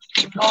now.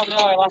 Oh no,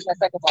 I lost my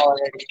second ball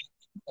already.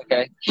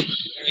 Okay,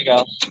 here we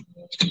go.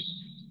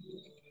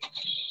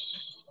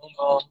 Boom,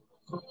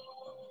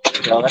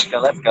 boom. Let's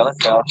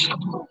go.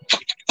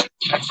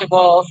 Extra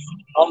balls,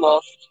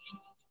 almost.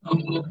 All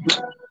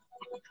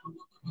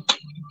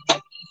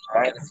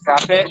right, let's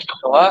trap it.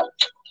 Go up.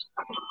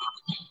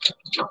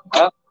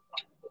 Up.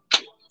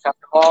 Trap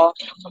the ball.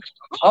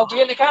 Oh,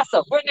 we're in the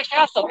castle.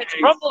 It's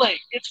rumbling.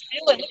 It's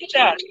feeling. Look at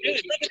that. Dude,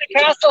 look at the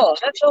castle.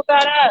 That's so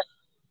badass.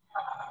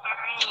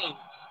 Oh.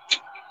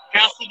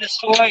 Castle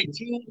destroyed.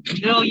 2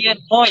 million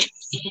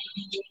points.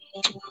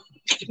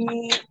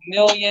 2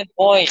 million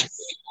points.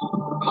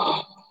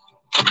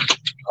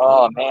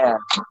 Oh, man.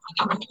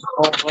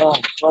 Boom.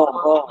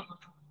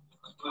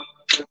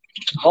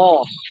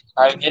 All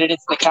right, get it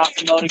into the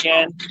castle mode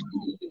again.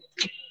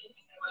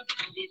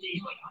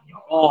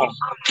 Boom.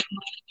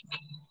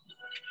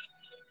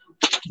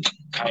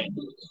 Right.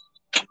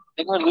 I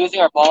think we're losing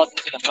our balls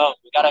into the moat.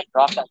 We gotta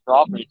drop that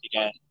draw bridge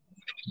again.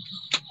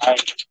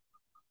 Alright.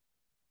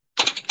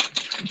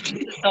 This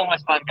is so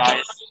much fun,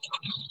 guys.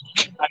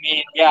 I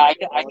mean, yeah, I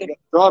can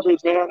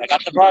Drawbridge, man. I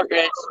got the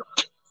drawbridge.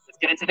 Let's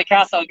get into the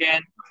castle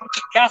again.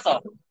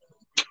 Castle.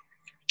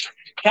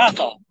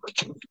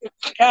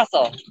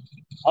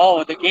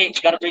 Oh, the gate.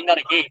 You gotta bring down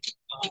a gate.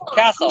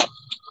 Castle.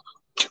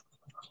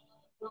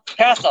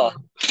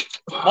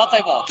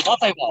 Multi-ball.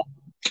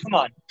 Come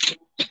on.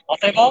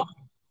 Multi-ball.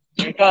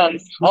 Here it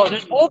comes. Oh,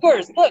 there's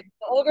ogres. Look,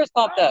 the ogres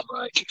popped up.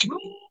 Oh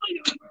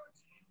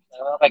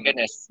my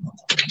goodness.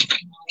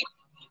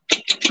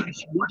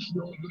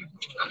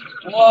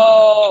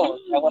 Whoa!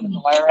 I wanted the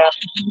wire wrap.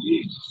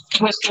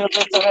 Twist your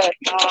bits ahead.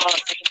 Oh,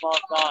 second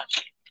ball's gone.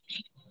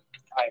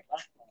 Alright,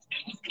 last ball.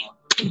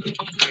 Here we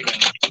go.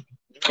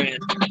 We're in.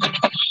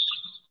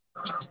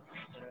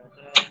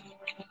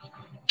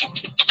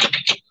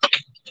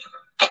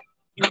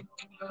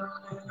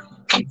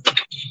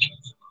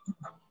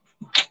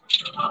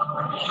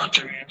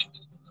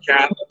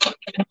 Trap.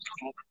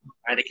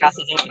 Alright, the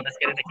castle's open. Let's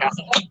get in the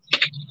castle.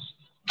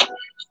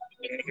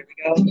 Here we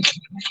go.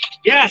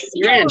 Yes,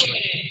 you're in.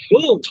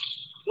 Boom.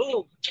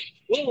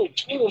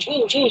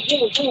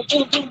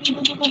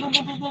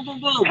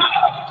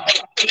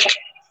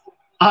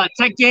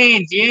 Tech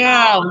gains,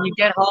 yeah. When you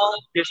get home,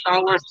 your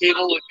Star Wars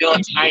table would feel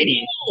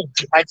tiny.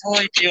 I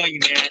totally feel you,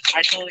 man.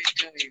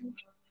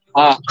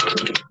 Wow,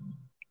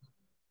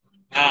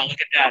 look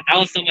at that. That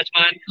was so much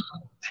fun.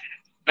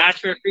 Match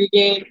for a free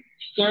game.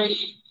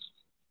 30.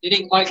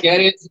 Didn't quite get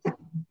it.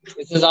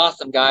 This is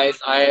awesome, guys.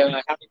 I am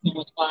having so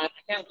much fun.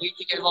 I can't wait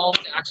to get home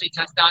to actually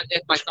test out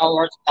if my Star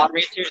Wars pod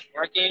racer is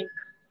working.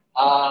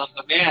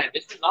 But man,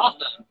 this is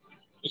awesome.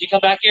 Would you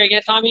come back here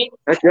again, Tommy?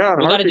 Heck yeah.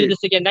 We got to do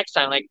this again next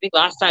time. Like, I think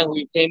last time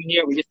we came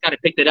here, we just kind of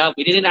picked it up.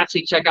 We didn't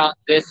actually check out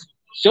this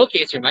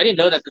showcase room. I didn't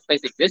know that this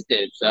place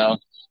existed. So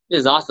this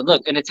is awesome.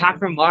 Look, an Attack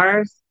from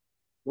Mars.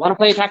 You want to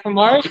play Attack from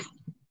Mars?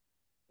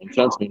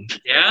 Sounds good.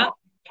 Yeah?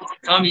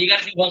 Tommy, you got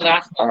to do one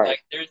last one. All right.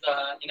 Like, there's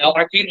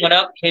Arcade One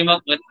Up came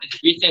up with this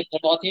recent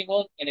football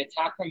tables, and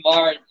Attack from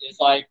Mars is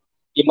like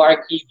the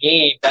marquee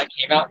game that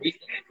came out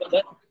recently.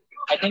 So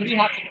I think we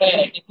have to play it.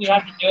 I think we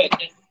have to do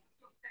it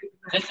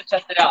just to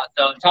test it out.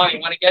 So, Tommy,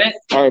 you want to get it?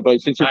 All right, but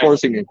since you're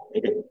forcing me.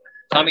 Okay.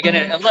 Tommy, get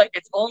it. And look,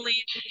 it's only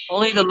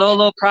the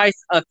low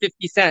price of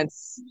 50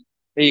 cents.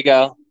 There you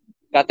go.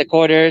 Got the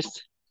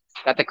quarters.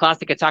 Got the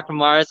classic Attack from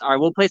Mars. All right,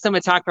 we'll play some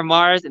Attack from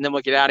Mars, and then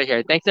we'll get out of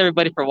here. Thanks,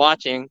 everybody, for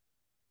watching.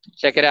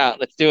 Check it out.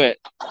 Let's do it.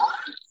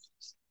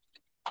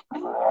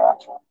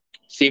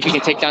 See if we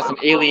can take down some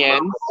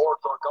aliens.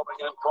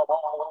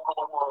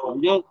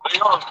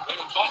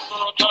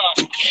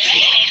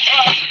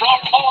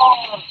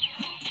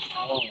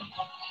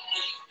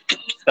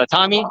 So,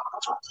 Tommy,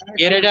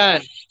 get her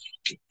done.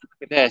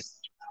 Look at this.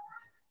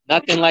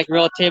 Nothing like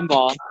real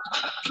pinball.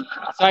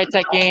 Sorry,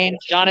 Tech Gain.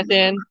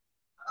 Jonathan.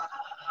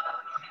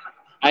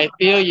 I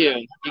feel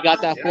you. You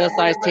got that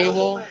full-size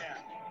table.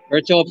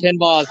 Virtual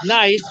pinball is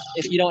nice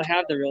if you don't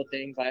have the real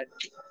thing, but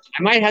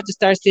I might have to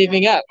start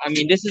saving up. I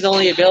mean, this is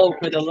only available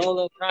for the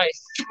low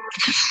price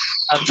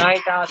of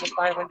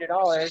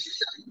 $9,500.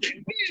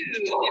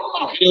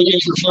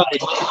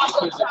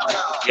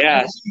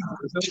 Yeah,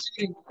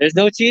 there's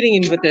no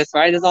cheating with this,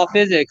 right? It's all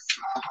physics.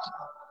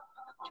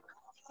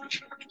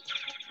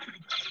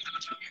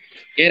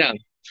 Get him.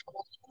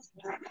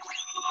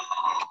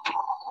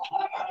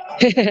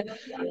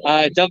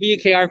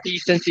 WKRP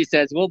Cincy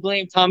says, we'll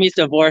blame Tommy's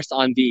divorce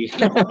on B.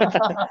 It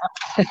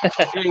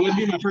wouldn't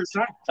be my first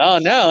time. Oh,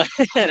 no.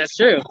 That's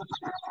true.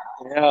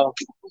 No.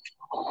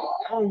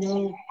 Oh,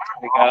 no.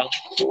 There we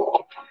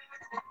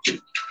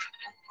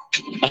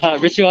go.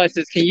 Ritual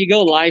says, can you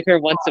go live here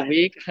once a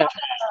week?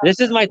 This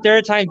is my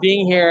third time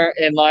being here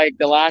in like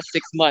the last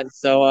 6 months.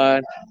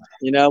 So,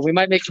 you know, we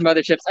might make some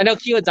other trips. I know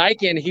Keo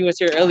Daikin, he was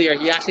here earlier.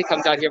 He actually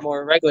comes out here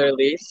more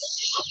regularly.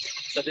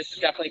 So this is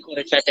definitely cool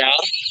to check out.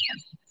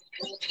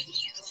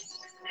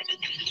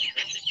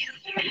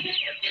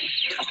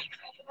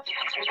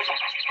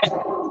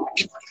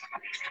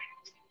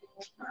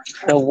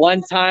 The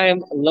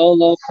one-time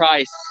low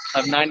price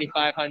of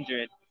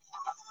 $9,500.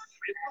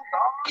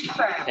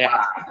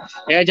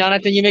 Yeah,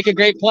 Jonathan, you make a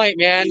great point,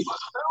 man.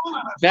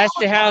 Best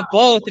to have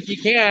both if you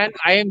can.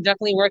 I am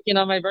definitely working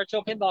on my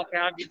virtual pinball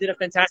cam. You did a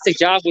fantastic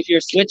job with your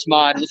Switch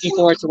mod. Looking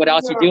forward to what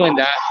else you do in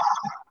that.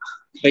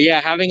 But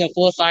yeah, having a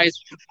full-size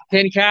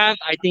pin cam,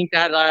 I think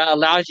that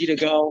allows you to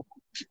go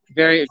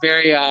very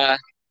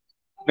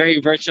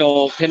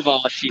virtual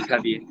pinball sheet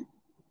heavy.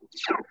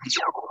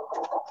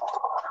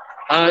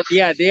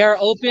 Yeah, they are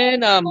open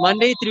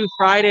Monday through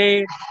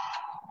Friday,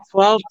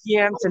 12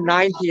 p.m. to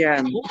 9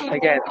 p.m.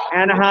 Again,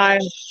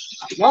 Anaheim,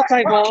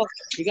 multi-ball.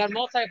 You got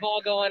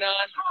multi-ball going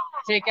on.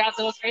 Take out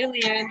those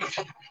aliens.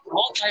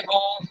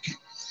 Multi-ball.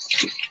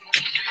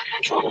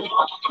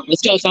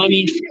 Let's go,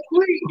 Tommy.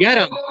 Get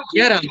him.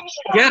 Get him.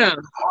 Get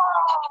him.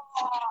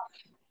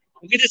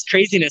 Look at this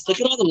craziness. Look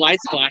at all the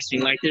lights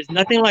flashing. Like, there's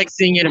nothing like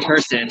seeing it in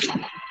person.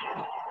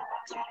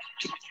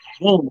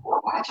 Boom.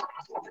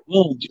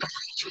 Boom.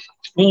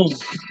 Boom.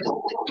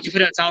 Keep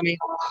it up, Tommy.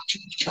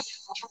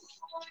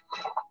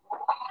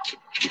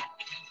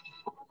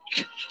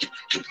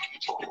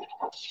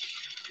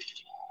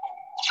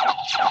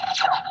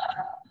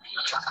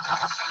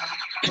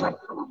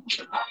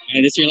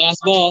 And it's your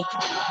last ball.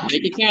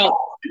 Make it count.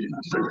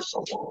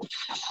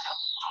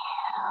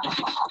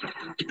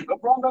 The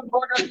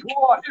Brandenburger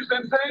Tor is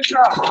in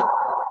danger.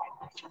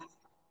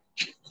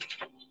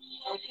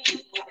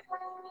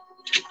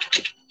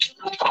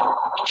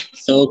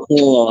 So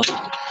cool.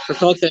 For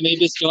folks that may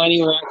be just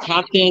joining, we're at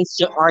Captain's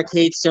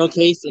Arcade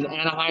Showcase in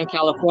Anaheim,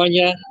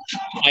 California.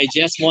 I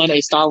just won a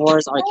Star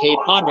Wars arcade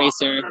pod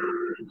racer,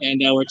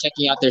 and we're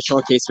checking out their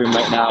showcase room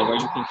right now, where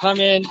you can come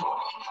in,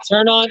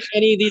 turn on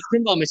any of these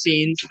pinball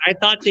machines. I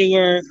thought they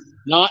were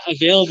not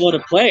available to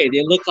play.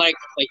 They look like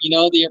you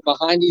know, they're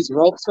behind these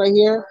ropes right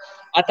here.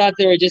 I thought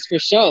they were just for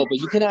show, but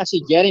you can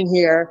actually get in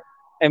here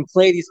and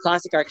play these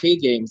classic arcade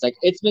games. Like,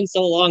 it's been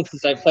so long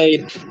since I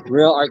played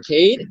real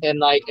arcade, and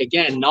like,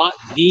 again, not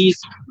these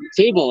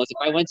tables. If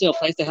I went to a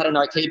place that had an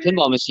arcade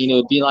pinball machine, it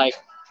would be like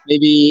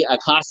maybe a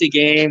classic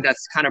game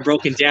that's kind of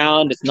broken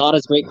down. It's not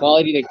as great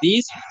quality. Like,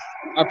 these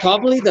are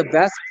probably the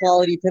best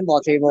quality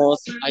pinball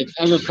tables I've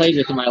ever played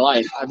with in my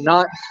life. I've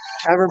not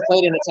ever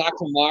played an Attack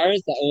from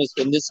Mars that was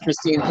in this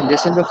pristine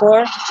condition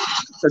before.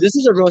 So this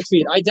is a real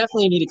treat. I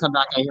definitely need to come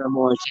back out here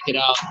more and check it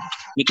out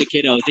with the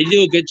kiddos. They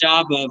do a good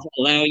job of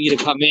allowing you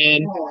to come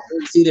in,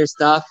 see their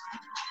stuff.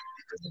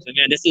 But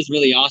man, this is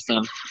really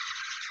awesome.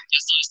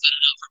 Just so I set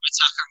it up from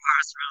Attack from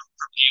Mars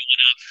from A1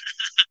 up.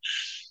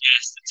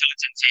 Yes, the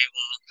Totem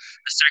table,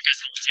 the Circus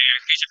Voltaire,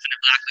 Creature from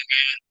the Black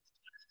Lagoon.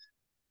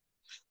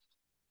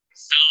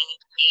 So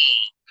cool.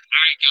 All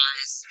right,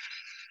 guys.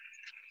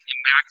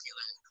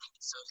 Immaculate.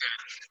 So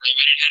good. Are you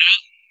ready to head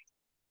out?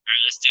 All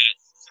right, let's do it.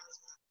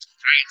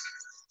 All right.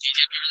 DJ,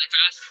 be really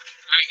fast.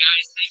 All right,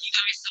 guys. Thank you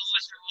guys so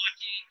much for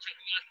watching,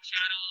 checking out the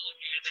channel,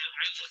 and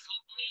I will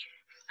hopefully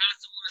have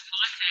some more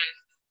content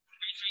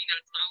featuring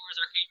that Star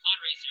Wars arcade pod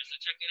racer. So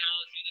check it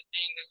out. Do the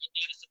thing that you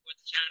need to support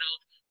the channel.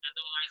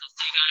 Otherwise, I'll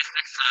see you guys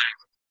next time.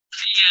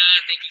 See ya.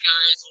 Thank you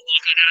guys. We'll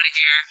walk on out of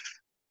here.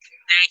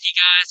 Thank you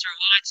guys for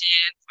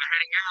watching. We're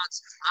heading out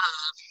of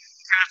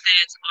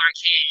Captain's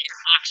Arcade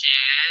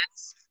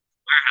Auctions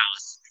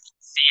Warehouse.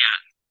 See ya.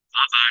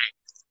 Bye-bye.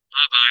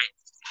 Bye-bye.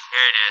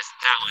 Here it is.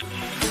 That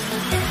one.